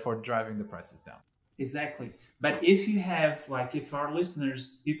 therefore driving the prices down. Exactly. But if you have, if our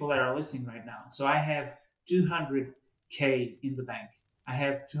listeners, people that are listening right now, so I have 200K in the bank. I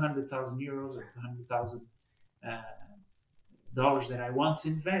have 200,000 euros or 200,000 dollars that I want to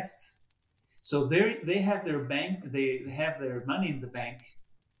invest. So they have their bank, they have their money in the bank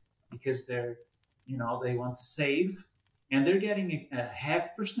because they're, they want to save. And they're getting a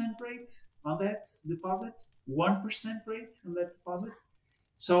 0.5% rate on that deposit, 1% rate on that deposit.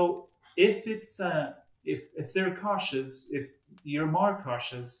 So if it's if they're cautious, if you're more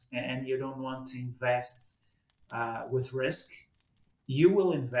cautious and you don't want to invest with risk, you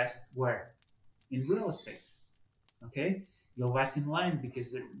will invest where? In real estate. Okay, you'll invest in land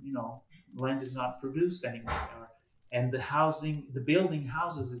because land is not produced anymore, and the housing, the building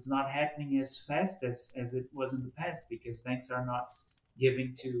houses is not happening as fast as it was in the past because banks are not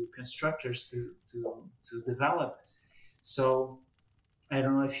giving to constructors to develop. So I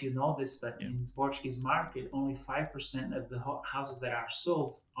don't know if you know this, but Yeah. in the Portuguese market, only 5% of the houses that are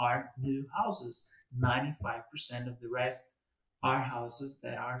sold are new houses. 95% of the rest are houses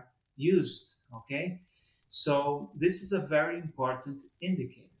that are used. Okay. So this is a very important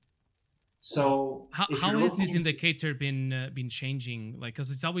indicator. So if How you're has looking this into, indicator been changing? Like,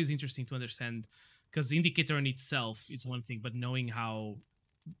 because it's always interesting to understand, because the indicator in itself is one thing, but knowing how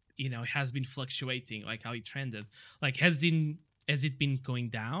it has been fluctuating, like how it trended, like has it been going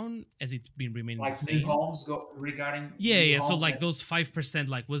down? Has it been remaining the like new same? homes go regarding Yeah, new yeah. So homes, like and those 5%,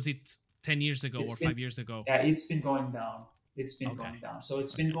 like was it 10 years ago or it's been 5 years ago? yeah, it's been going down. It's been Okay, going down. So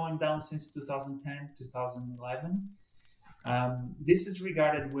it's been okay, going down since 2010, 2011. okay. This is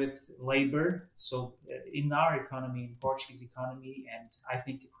regarded with labor. So in our economy, in Portuguese economy, and I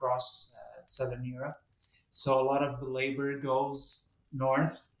think across Southern Europe, so a lot of the labor goes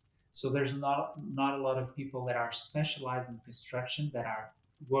north. So there's not a lot of people that are specialized in construction that are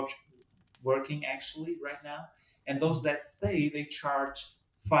work, working actually right now. And those that stay, they charge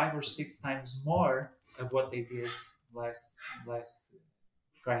 5 or 6 times more of what they did last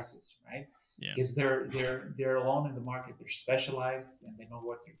crisis, right? Yeah, Because they're alone in the market. They're specialized and they know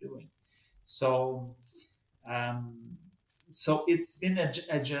what they're doing. So um, so it's been an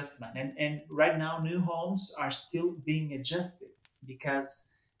adjustment, and right now new homes are still being adjusted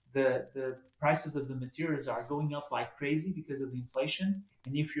because the prices of the materials are going up like crazy because of the inflation.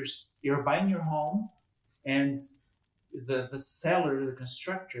 And if you're buying your home and the seller, the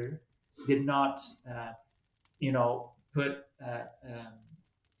constructor, did not put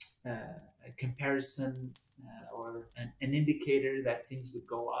a comparison or an indicator that things would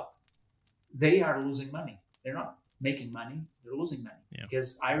go up, they are losing money. They're not making money, they're losing money yeah,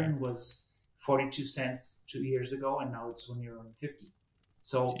 because yeah. iron was 42 cents 2 years ago and now it's €1.50.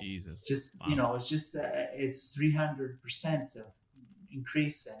 So Jesus, just, wow. it's just, it's 300% of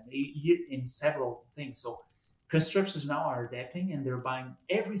increase and in several things. So constructors now are adapting and they're buying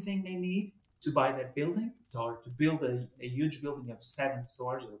everything they need to buy that building or to build a huge building of 7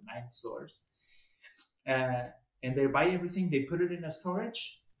 stores or 9 stores. Uh, and they buy everything, they put it in a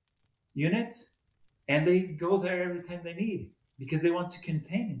storage unit, and they go there every time they need because they want to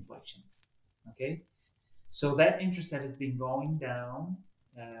contain inflation. Okay, so that interest that has been going down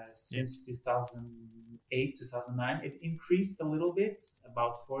Yeah, since 2008, 2009, it increased a little bit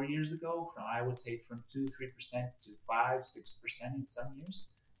about 4 years ago. From I would say from 2-3% to 5-6% in some years,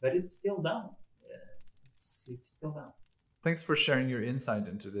 but it's still down. It's still down. Thanks for sharing your insight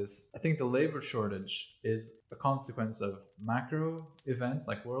into this. I think the labor shortage is a consequence of macro events,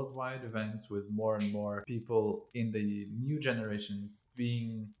 like worldwide events, with more and more people in the new generations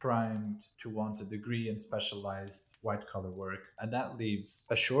being primed to want a degree in specialized white collar work. And that leaves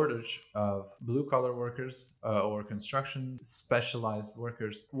a shortage of blue collar workers or construction specialized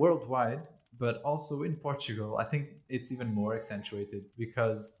workers worldwide, but also in Portugal. I think it's even more accentuated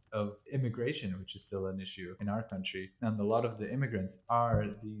because of immigration, which is still an issue in our country. And a lot of the immigrants are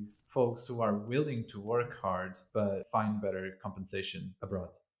these folks who are willing to work hard but find better compensation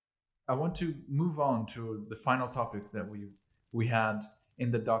abroad. I want to move on to the final topic that we had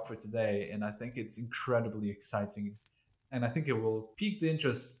in the doc for today, and I think it's incredibly exciting, and I think it will pique the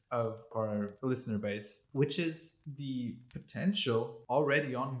interest of our listener base, which is the potential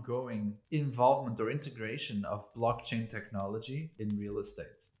already ongoing involvement or integration of blockchain technology in real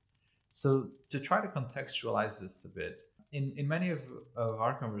estate. So, to try to contextualize this a bit, in many of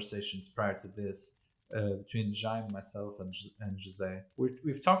our conversations prior to this, between Jaime, myself, and Jose,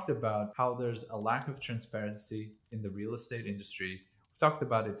 we've talked about how there's a lack of transparency in the real estate industry. We've talked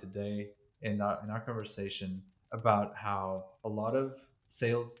about it today in our conversation about how a lot of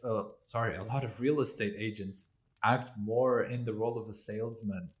a lot of real estate agents act more in the role of a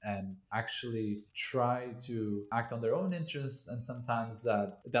salesman and actually try to act on their own interests, and sometimes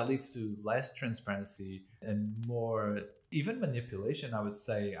that leads to less transparency and more even manipulation, I would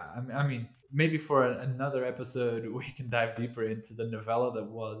say. I mean, maybe for another episode we can dive deeper into the novella that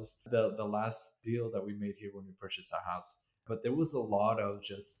was the last deal that we made here when we purchased our house. But there was a lot of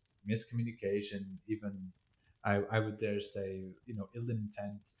just miscommunication, even I would dare say, ill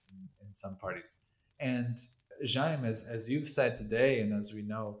intent in some parties. And Jaime, as you've said today, and as we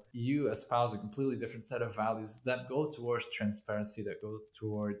know, you espouse a completely different set of values that go towards transparency, that go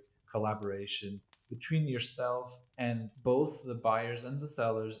towards collaboration, between yourself and both the buyers and the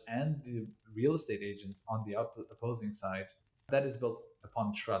sellers and the real estate agents on the opposing side. That is built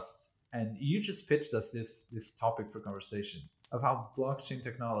upon trust. And you just pitched us this topic for conversation of how blockchain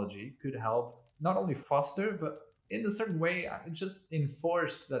technology could help not only foster, but in a certain way, just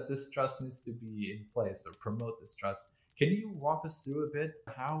enforce that this trust needs to be in place or promote this trust. Can you walk us through a bit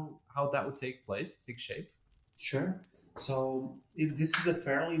how that would take place, take shape? Sure. So this is a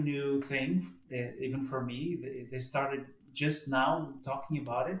fairly new thing, even for me. They started just now talking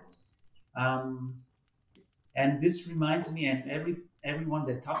about it, um, and this reminds me. And everyone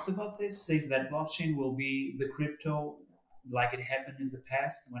that talks about this says that blockchain will be the crypto, like it happened in the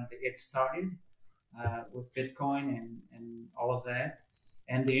past when it started with Bitcoin and all of that,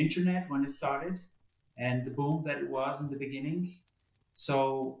 and the internet when it started, and the boom that it was in the beginning.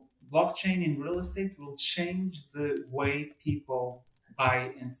 So blockchain in real estate will change the way people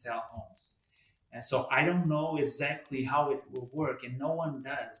buy and sell homes. And so I don't know exactly how it will work, and no one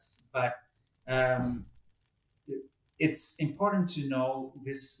does. But um, it's important to know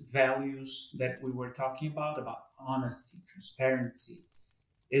these values that we were talking about honesty, transparency,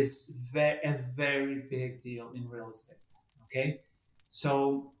 is a very big deal in real estate. Okay,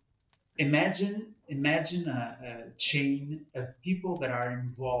 so imagine a chain of people that are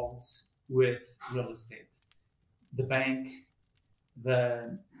involved with real estate: the bank,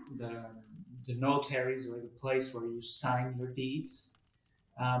 the the, the notaries, or the place where you sign your deeds,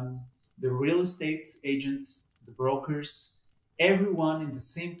 um, the real estate agents, the brokers, everyone in the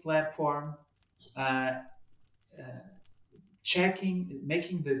same platform, uh, uh,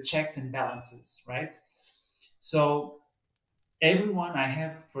 making the checks and balances, right? So everyone I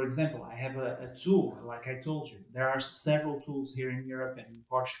have, for example, I have a tool, like I told you, there are several tools here in Europe and in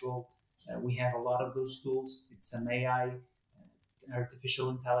Portugal. We have a lot of those tools. It's an AI, artificial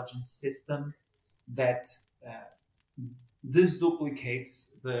intelligence system that uh, this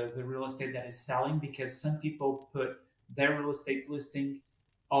duplicates the real estate that is selling, because some people put their real estate listing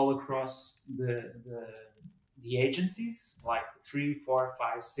all across the agencies, like three, four,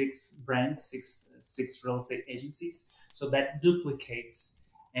 five, six brands, six real estate agencies. So that duplicates.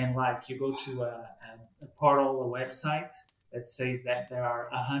 And like you go to a portal, a website that says that there are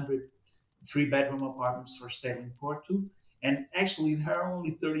 100 three-bedroom apartments for sale in Porto, and actually there are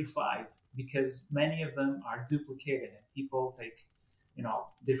only 35, because many of them are duplicated, and people take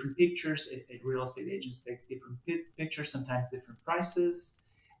different pictures. Real estate agents take different pictures, sometimes different prices,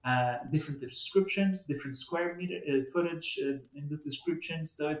 different descriptions, different square meter footage in the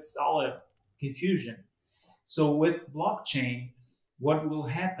descriptions. So it's all a confusion. So with blockchain, what will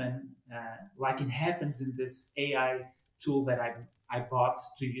happen, like it happens in this AI tool that I bought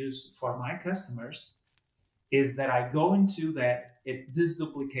to use for my customers, is that I go into that, it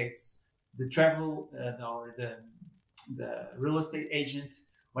disduplicates the travel or the real estate agent.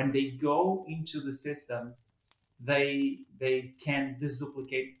 When they go into the system, they can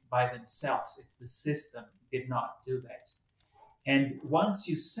disduplicate by themselves if the system did not do that. And once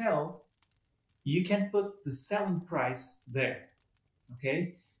you sell, you can put the selling price there.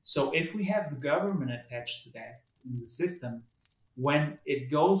 Okay, so if we have the government attached to that in the system, when it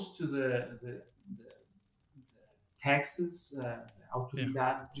goes to the taxes,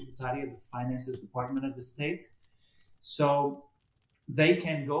 Autoridade Tributária, the Finances Department of the state, so they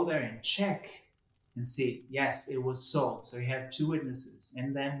can go there and check and see, yes, it was sold. So you have two witnesses,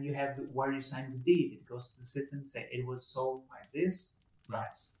 and then you have where you signed the deed. It goes to the system and say it was sold by this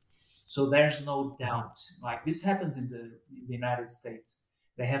price. So there's no doubt. Like this happens in the United States.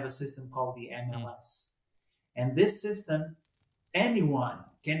 They have a system called the MLS. And this system, anyone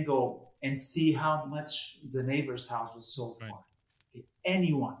can go and see how much the neighbor's house was sold for. Okay?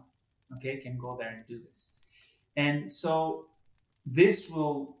 Anyone, okay, can go there and do this. And so this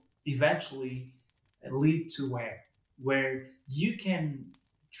will eventually lead to where you can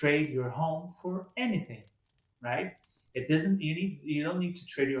trade your home for anything, right? It doesn't you don't need to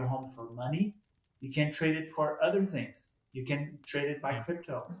trade your home for money. You can trade it for other things. You can trade it by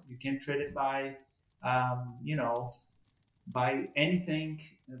crypto. You can trade it by by anything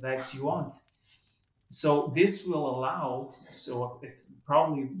that you want. So this will allow, so if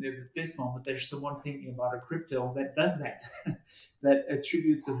probably at this moment there's someone thinking about a crypto that does that, that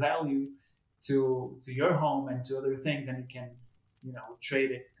attributes a value to your home and to other things, and you can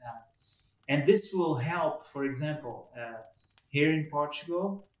trade it. And this will help, for example, here in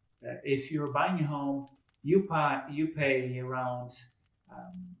Portugal, if you're buying a home, you pay around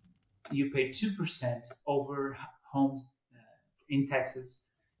you pay 2% over homes in taxes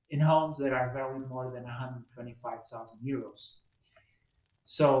in homes that are valued more than 125,000 euros.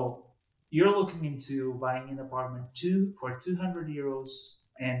 So you're looking into buying an apartment for 200 euros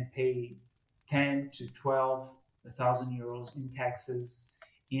and pay 10 to 12,000 euros in taxes,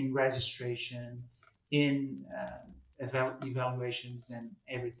 in registration, in evaluations and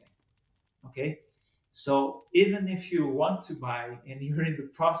everything. Okay. So even if you want to buy and you're in the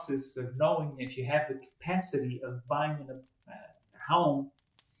process of knowing if you have the capacity of buying a home,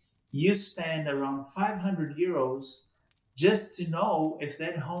 you spend around 500 euros just to know if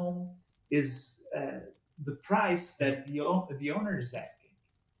that home is the price that the owner is asking.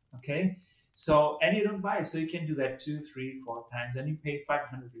 Okay. So, and you don't buy it. So you can do that 2, 3, 4 times and you pay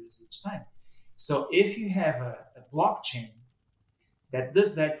 500 euros each time. So if you have a blockchain that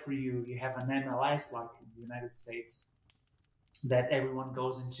does that for you, you have an MLS like in the United States that everyone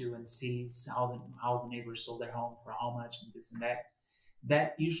goes into and sees how the neighbors sold their home for how much and this and that.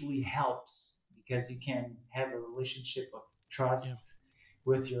 That usually helps because you can have a relationship of trust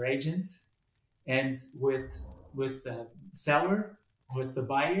with your agent and with the seller, with the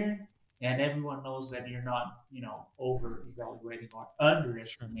buyer, and everyone knows that you're not, over evaluating or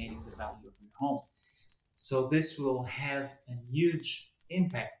underestimating the value of your home. So this will have a huge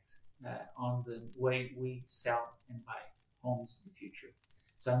impact on the way we sell and buy homes in the future.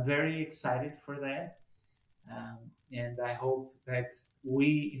 So I'm very excited for that. And I hope that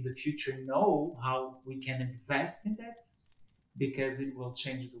we in the future know how we can invest in that because it will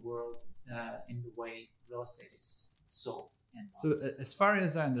change the world in the way real estate is sold and bought. So, as far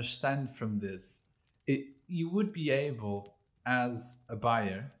as I understand from this, you would be able, as a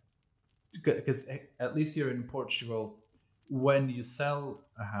buyer, because at least here in Portugal, when you sell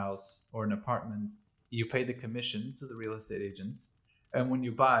a house or an apartment, you pay the commission to the real estate agents, and when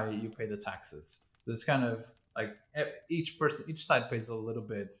you buy, you pay the taxes. There's kind of like each side pays a little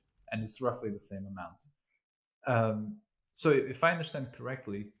bit, and it's roughly the same amount. So if I understand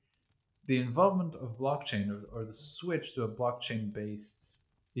correctly, the involvement of blockchain or the switch to a blockchain-based,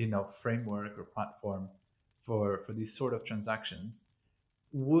 framework or platform for these sort of transactions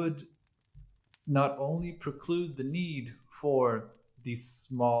would not only preclude the need for these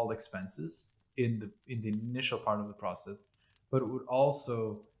small expenses in the initial part of the process, but it would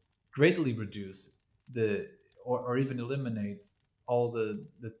also greatly reduce or even eliminate all the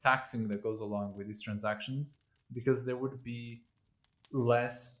taxing that goes along with these transactions, because there would be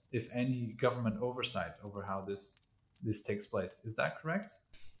less, if any, government oversight over how this takes place. Is that correct?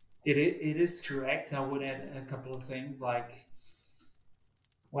 It is correct. I would add a couple of things like,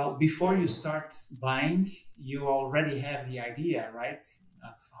 well, before you start buying, you already have the idea, right,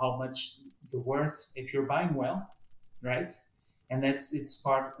 of how much the worth if you're buying well, right? And it's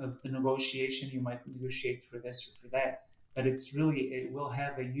part of the negotiation. You might negotiate for this or for that, but it will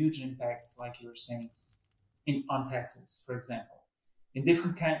have a huge impact, like you were saying, on taxes, for example. In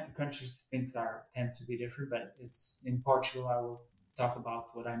different countries, things tend to be different, but it's in Portugal. I will talk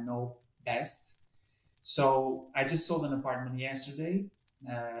about what I know best. So I just sold an apartment yesterday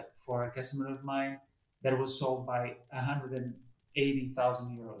for a customer of mine that was sold by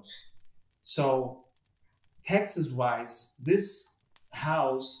 180,000 euros. So taxes wise, this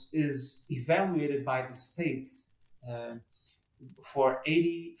house is evaluated by the state for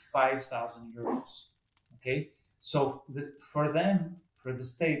 85,000 euros. Okay, so for the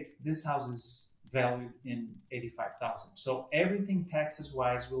state, this house is valued in 85,000. So everything taxes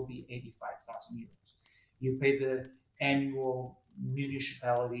wise will be 85,000 euros. You pay the annual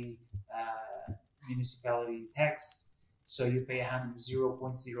municipality tax, so you pay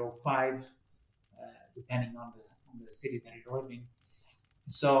 0.05 depending on the city that you're living.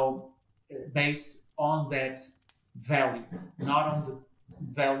 So based on that value, not on the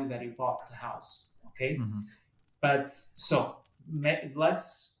value that you bought the house. Okay. Mm-hmm. But so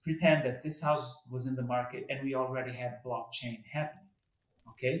let's pretend that this house was in the market and we already had blockchain happening.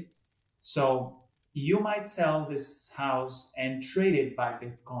 Okay. So you might sell this house and trade it by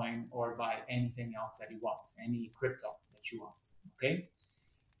Bitcoin or by anything else that you want, any crypto that you want. Okay.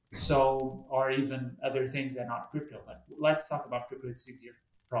 So, or even other things that are not crypto, but let's talk about crypto. It's easier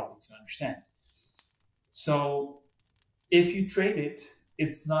probably to understand. So if you trade it,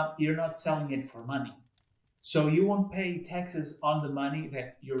 you're not selling it for money. So you won't pay taxes on the money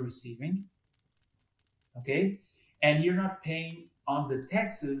that you're receiving. Okay. And you're not paying on the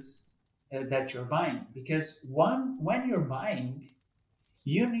taxes that you're buying, because when you're buying,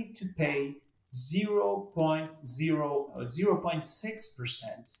 you need to pay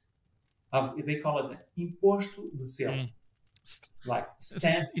 0.6% of, they call it the imposto de selo, like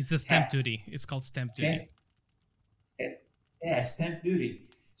stamp. It's a stamp duty. It's called stamp duty. Yeah, stamp duty.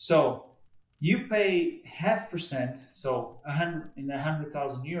 So you pay 0.5%, so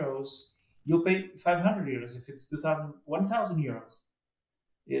 100,000 euros, you'll pay 500 euros. If it's 1,000 euros,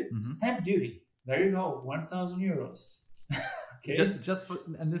 Hmm. stamp duty. There you go, 1,000 euros. Okay, Just for,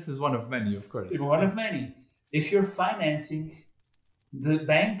 and this is one of many, of course. one of many. If you're financing, the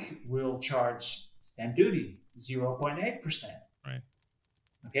bank will charge stamp duty 0.8%. Right.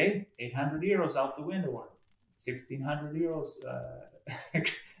 Okay, 800 euros out the window, or 1,600 euros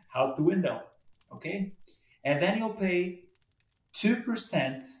out the window. Okay, and then you'll pay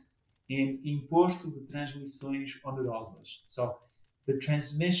 2% em Imposto de Transmissões Onerosas. So the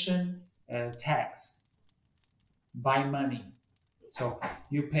transmission tax by money. So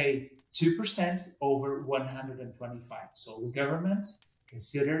you pay 2% over 125. So the government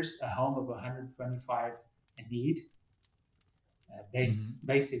considers a home of 125 a need, Hmm.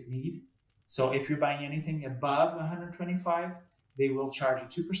 basic need. So if you're buying anything above 125, they will charge you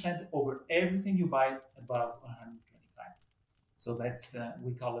 2% over everything you buy above 125. So that's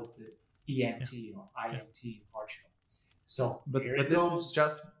we call it the Yeah. EMT or Yeah. IMT in Portugal. So here But it this is goes.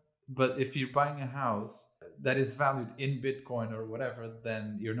 just. But if you're buying a house that is valued in Bitcoin or whatever,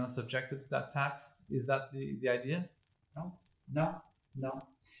 then you're not subjected to that tax. Is that the idea? No, no, no.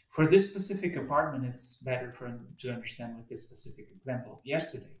 For this specific apartment, it's better for to understand with this specific example of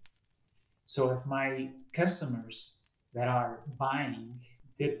yesterday. So if my customers that are buying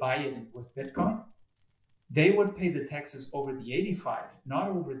did buy it with Bitcoin, they would pay the taxes over the 85, not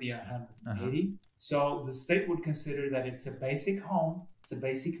over the Uh huh. 180. So the state would consider that it's a basic home, it's a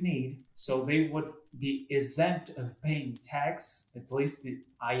basic need. So they would be exempt of paying tax, at least the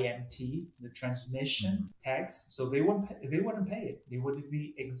IMT, the transmission Hmm. tax. So they wouldn't pay it. They would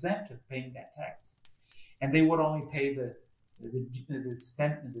be exempt of paying that tax, and they would only pay the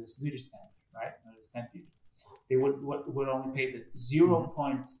stamp, the duty stamp, right? The stamp duty. They would only pay the Hmm.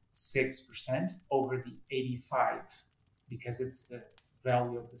 0.6% over the 85, because it's the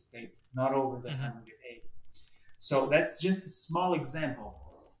value of the state, not over the Hmm. 180. So that's just a small example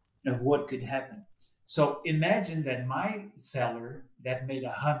of what could happen. So imagine that my seller that made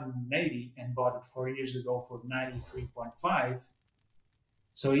 180 and bought it 4 years ago for 93.5,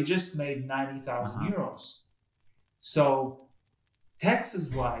 so he just made 90,000 Uh-huh. euros. So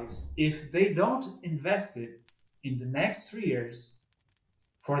taxes wise, if they don't invest it in the next 3 years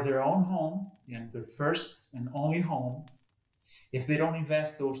for their own home and their first and only home, if they don't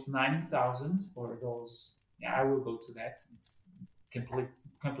invest those 90,000 or those, yeah, I will go to that. It's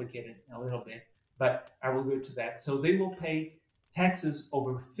complicated a little bit, but I will go to that. So they will pay taxes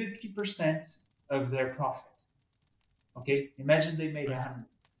over 50% of their profit. Okay, imagine they made Right.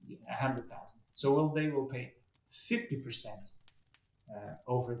 100,000. So they will pay 50%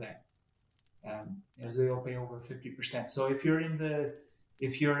 over that. As they will pay over 50%. So if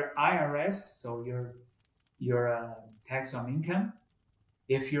you're IRS, so your tax on income,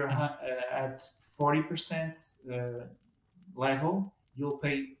 if you're Hmm. at 40% level, you'll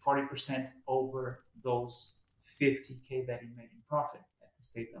pay 40% over those 50K that you made in profit that the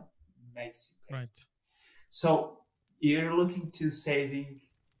state makes you pay. Right. So you're looking to saving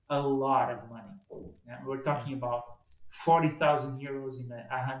a lot of money. Now, we're Yeah. talking about 40,000 euros in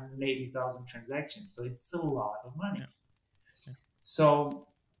 180,000 transactions. So it's a lot of money. Yeah. Yeah. So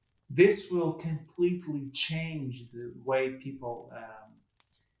this will completely change the way people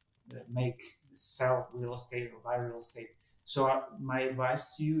make sell real estate or buy real estate. So my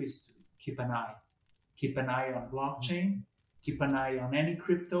advice to you is to keep an eye on Mhm. blockchain, keep an eye on any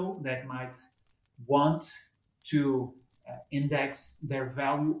crypto that might want to index their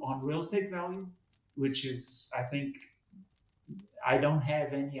value on real estate value, which is, I think, I don't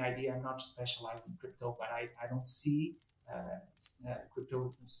have any idea. I'm not specialized in crypto, but I don't see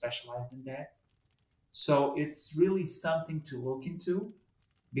crypto specialized in that. So it's really something to look into,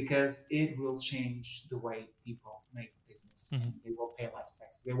 because it will change the way people make business, and Mhm. they will pay less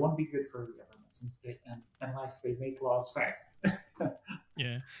taxes. They won't be good for the government unless they make laws fast.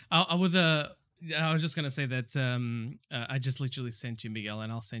 Yeah, I would. I was just gonna say that I just literally sent you Miguel,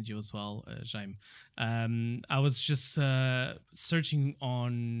 and I'll send you as well, Jaime. I was just searching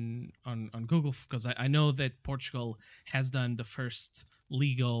on Google because I know that Portugal has done the first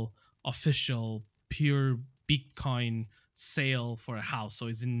legal, official, pure Bitcoin sale for a house. So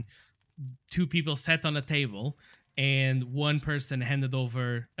it's in two people sat on a table and one person handed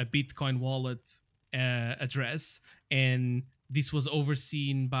over a Bitcoin wallet address, and this was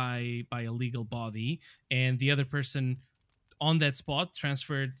overseen by a legal body, and the other person on that spot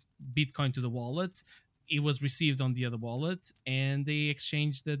transferred Bitcoin to the wallet it was received on the other wallet, and they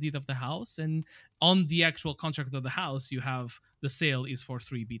exchanged the deed of the house, and on the actual contract of the house you have the sale is for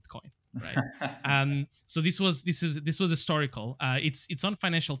 3 Bitcoin, right? So this was historical. It's on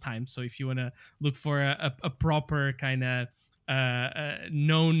Financial Times, so if you want to look for a proper kind of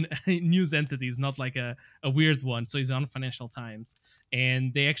known news entities, not like a weird one. So it's on Financial Times,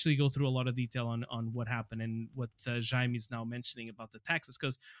 and they actually go through a lot of detail on what happened and what Jaime is now mentioning about the taxes,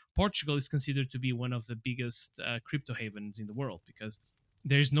 because Portugal is considered to be one of the biggest crypto havens in the world because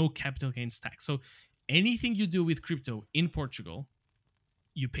there's no capital gains tax. So anything you do with crypto in Portugal,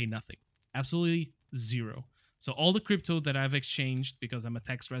 you pay nothing, absolutely zero. So all the crypto that I've exchanged, because I'm a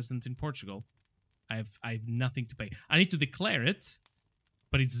tax resident in Portugal, I have nothing to pay. I need to declare it,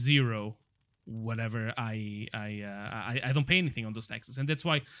 but it's zero. Whatever I don't pay anything on those taxes, and that's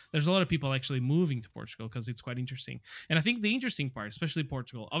why there's a lot of people actually moving to Portugal, because it's quite interesting. And I think the interesting part, especially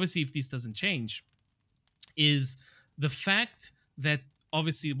Portugal, obviously if this doesn't change, is the fact that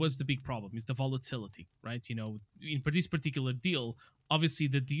obviously what's the big problem is the volatility, right? In this particular deal, obviously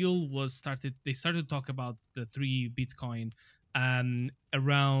the deal was started, they started to talk about the 3 Bitcoin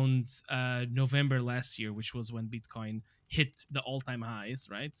around November last year, which was when Bitcoin hit the all-time highs,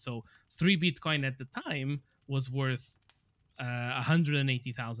 right? So 3 Bitcoin at the time was worth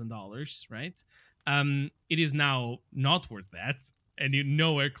 $180,000, right? It is now not worth that, and you're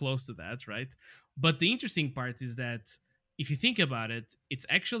nowhere close to that, right? But the interesting part is that if you think about it, it's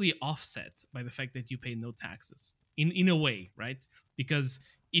actually offset by the fact that you pay no taxes in a way, right? Because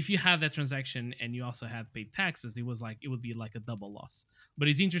if you have that transaction and you also have paid taxes, it would be like a double loss. But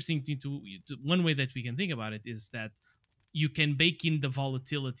it's interesting one way that we can think about it is that you can bake in the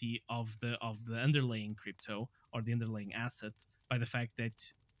volatility of the underlying crypto or the underlying asset by the fact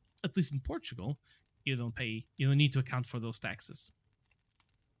that, at least in Portugal, you don't need to account for those taxes.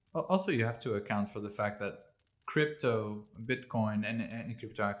 Also, you have to account for the fact that crypto, Bitcoin, and any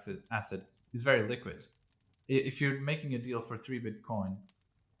crypto asset is very liquid. If you're making a deal for 3 Bitcoin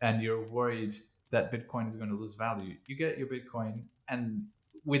and you're worried that Bitcoin is going to lose value, you get your Bitcoin, and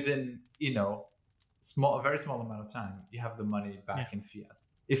within a very small amount of time, you have the money back in fiat.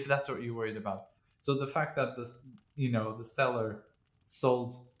 If that's what you're worried about. So the fact that the seller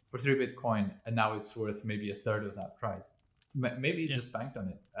sold for 3 Bitcoin and now it's worth maybe a third of that price, maybe he just banked on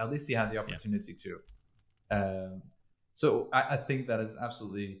it. At least he had the opportunity to. So I think that is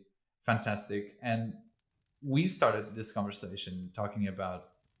absolutely fantastic. And we started this conversation talking about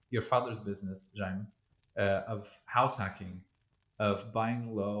your father's business, Jaime, of house hacking, of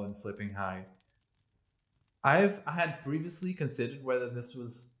buying low and flipping high. I had previously considered whether this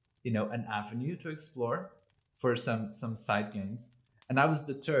was an avenue to explore for some side gains, and I was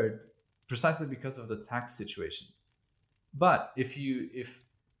deterred precisely because of the tax situation. But if you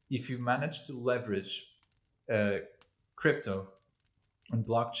manage to leverage uh, crypto and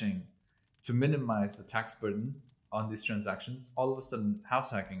blockchain to minimize the tax burden on these transactions, all of a sudden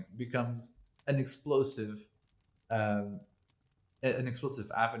house hacking becomes an explosive um, an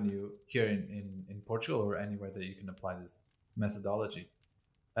explosive avenue here in Portugal or anywhere that you can apply this methodology.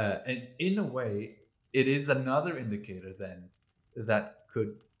 And in a way, it is another indicator then that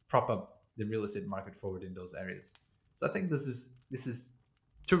could prop up the real estate market forward in those areas. So I think this is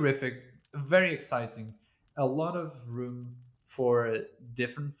terrific, very exciting, a lot of room for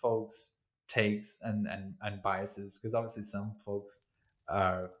different folks' takes and biases, because obviously some folks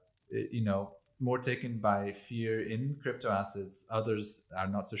are more taken by fear in crypto assets. Others are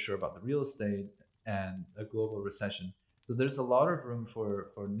not so sure about the real estate and a global recession. So there's a lot of room for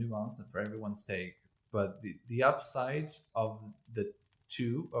nuance and for everyone's take. But the upside of the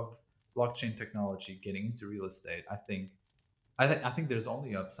two of blockchain technology getting into real estate, I think there's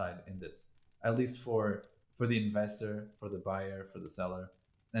only upside in this, at least for the investor, for the buyer, for the seller,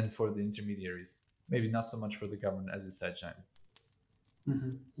 and for the intermediaries. Maybe not so much for the government, as you said, Jaime.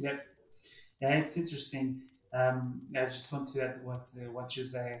 Yep. Yeah, it's interesting. I just want to add what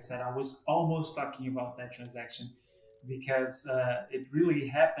Jose said. I was almost talking about that transaction because it really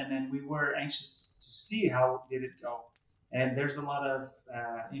happened, and we were anxious to see how did it go. And there's a lot of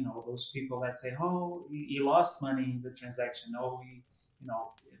those people that say, "Oh, he lost money in the transaction. Oh,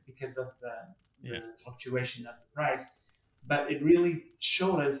 because of the fluctuation of the price." But it really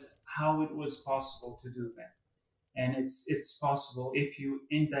showed us how it was possible to do that, and it's possible if you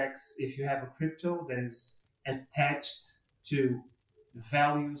have a crypto that is attached to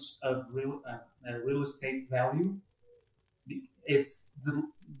values of real estate value. It's the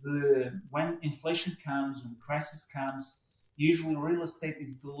when inflation comes, when crisis comes, usually real estate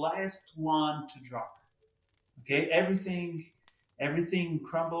is the last one to drop. Okay, everything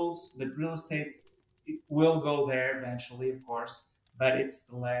crumbles, but real estate it will go there eventually, of course, but it's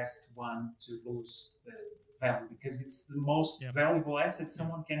the last one to lose the value because it's the most Yeah. valuable asset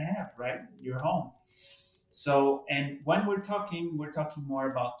someone can have, right? Your home. So, and when we're talking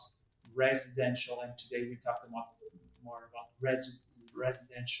more about residential, and today we talked about more about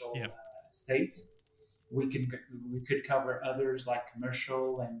residential Yeah. estate. We can we could cover others like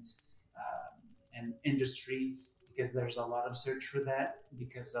commercial and industry because there's a lot of search for that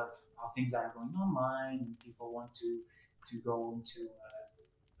because of how things are going online and people want to go into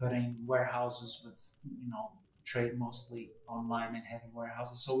putting warehouses with trade mostly online and having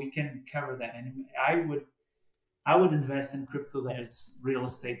warehouses so we can cover that and I would invest in crypto that Yeah. is real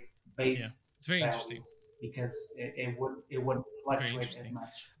estate Yeah. based It's very value interesting. because it wouldn't Very fluctuate as interesting.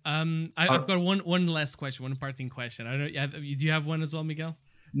 much. I've got one last question, one parting question. I don't know. Do you have one as well, Miguel?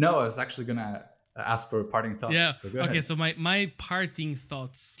 No, I was actually gonna ask for parting thoughts. Yeah. So go Okay. ahead. So my parting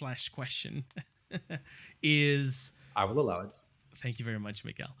thoughts / question is. I will allow it. Thank you very much,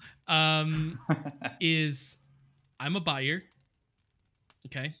 Miguel. Is I'm a buyer.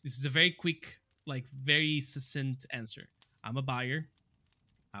 Okay. This is a very quick, like very succinct answer. I'm a buyer.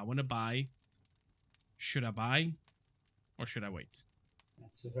 I want to buy. Should I buy or should I wait?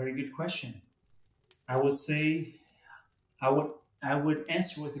 That's a very good question. I would say I would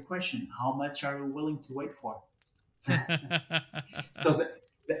answer with a question: how much are you willing to wait for? So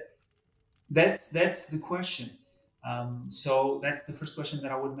that's the question. So that's the first question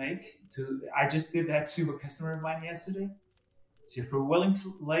that I would make. I just did that to a customer of mine yesterday. So if you're willing to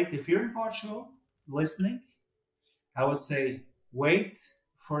wait, if you're in Portugal listening, I would say wait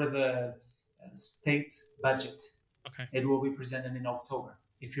for the state budget. Okay. It will be presented in October.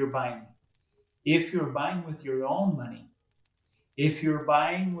 If you're buying, if you're buying with your own money, if you're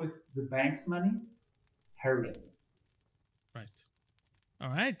buying with the bank's money, hurry. Right. All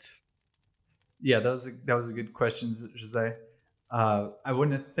right. Yeah, that was a good question, Jose. I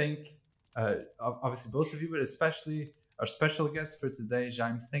want to thank obviously both of you, but especially our special guest for today,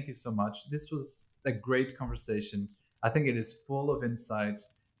 Jaime. Thank you so much. This was a great conversation. I think it is full of insight.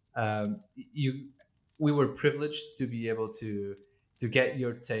 We were privileged to be able to get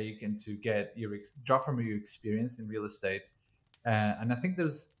your take and to get draw from your experience in real estate. And I think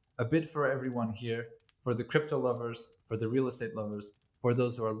there's a bit for everyone here, for the crypto lovers, for the real estate lovers, for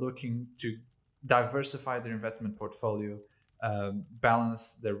those who are looking to diversify their investment portfolio,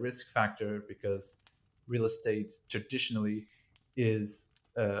 balance the risk factor because real estate traditionally is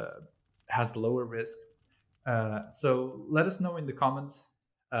has lower risk. So let us know in the comments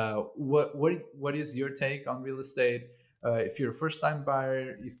what is your take on real estate. If you're a first time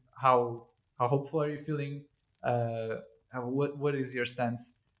buyer, if how hopeful are you feeling? What is your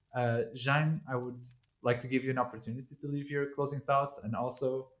stance? Jaime, I would like to give you an opportunity to leave your closing thoughts, and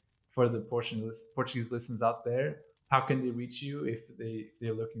also for the Portuguese listeners out there, how can they reach you if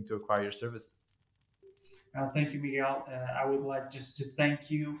they're looking to acquire your services? Thank you, Miguel. I would like just to thank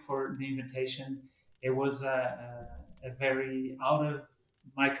you for the invitation. It was a very out of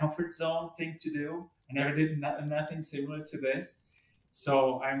my comfort zone thing to do. I never did nothing similar to this.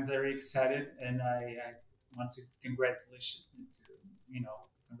 So I'm very excited, and I want to congratulate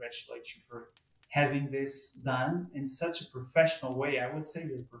you for having this done in such a professional way. I would say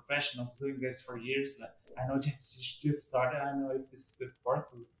you're professionals doing this for years. That I know just started. I don't know if this is the fourth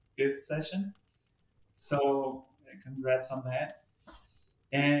or fifth session. So congrats on that.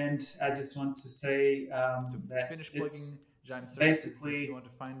 And I just want to say that finish plugging Jaime services, basically if you want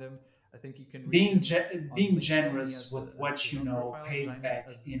to find them, I think you can being generous with what you know pays back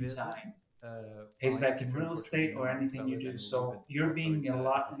in time. Pays back in real estate or anything you do. So you're being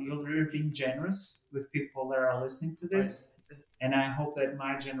generous with people that are listening to this, and I hope that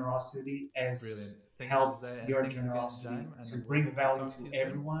my generosity has helped your generosity to bring value to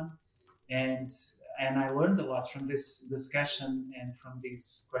everyone. And I learned a lot from this discussion and from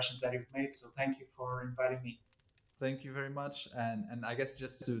these questions that you've made. So thank you for inviting me. Thank you very much. And I guess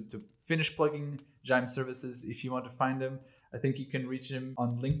just to finish plugging Jaime services, if you want to find him, I think you can reach him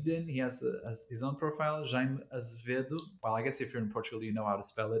on LinkedIn. He has his own profile, Jaime Azevedo. Well, I guess if you're in Portugal, you know how to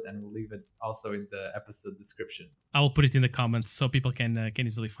spell it, and we'll leave it also in the episode description. I will put it in the comments so people can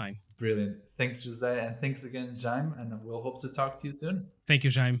easily find. Brilliant. Thanks, Jose. And thanks again, Jaime. And we'll hope to talk to you soon. Thank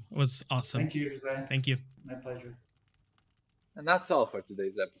you, Jaime. It was awesome. Thank you, Jose. Thank you. My pleasure. And that's all for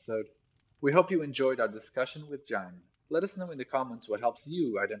today's episode. We hope you enjoyed our discussion with Jaime. Let us know in the comments what helps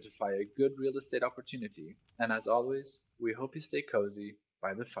you identify a good real estate opportunity. And as always, we hope you stay cozy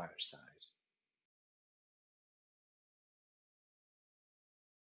by the fireside.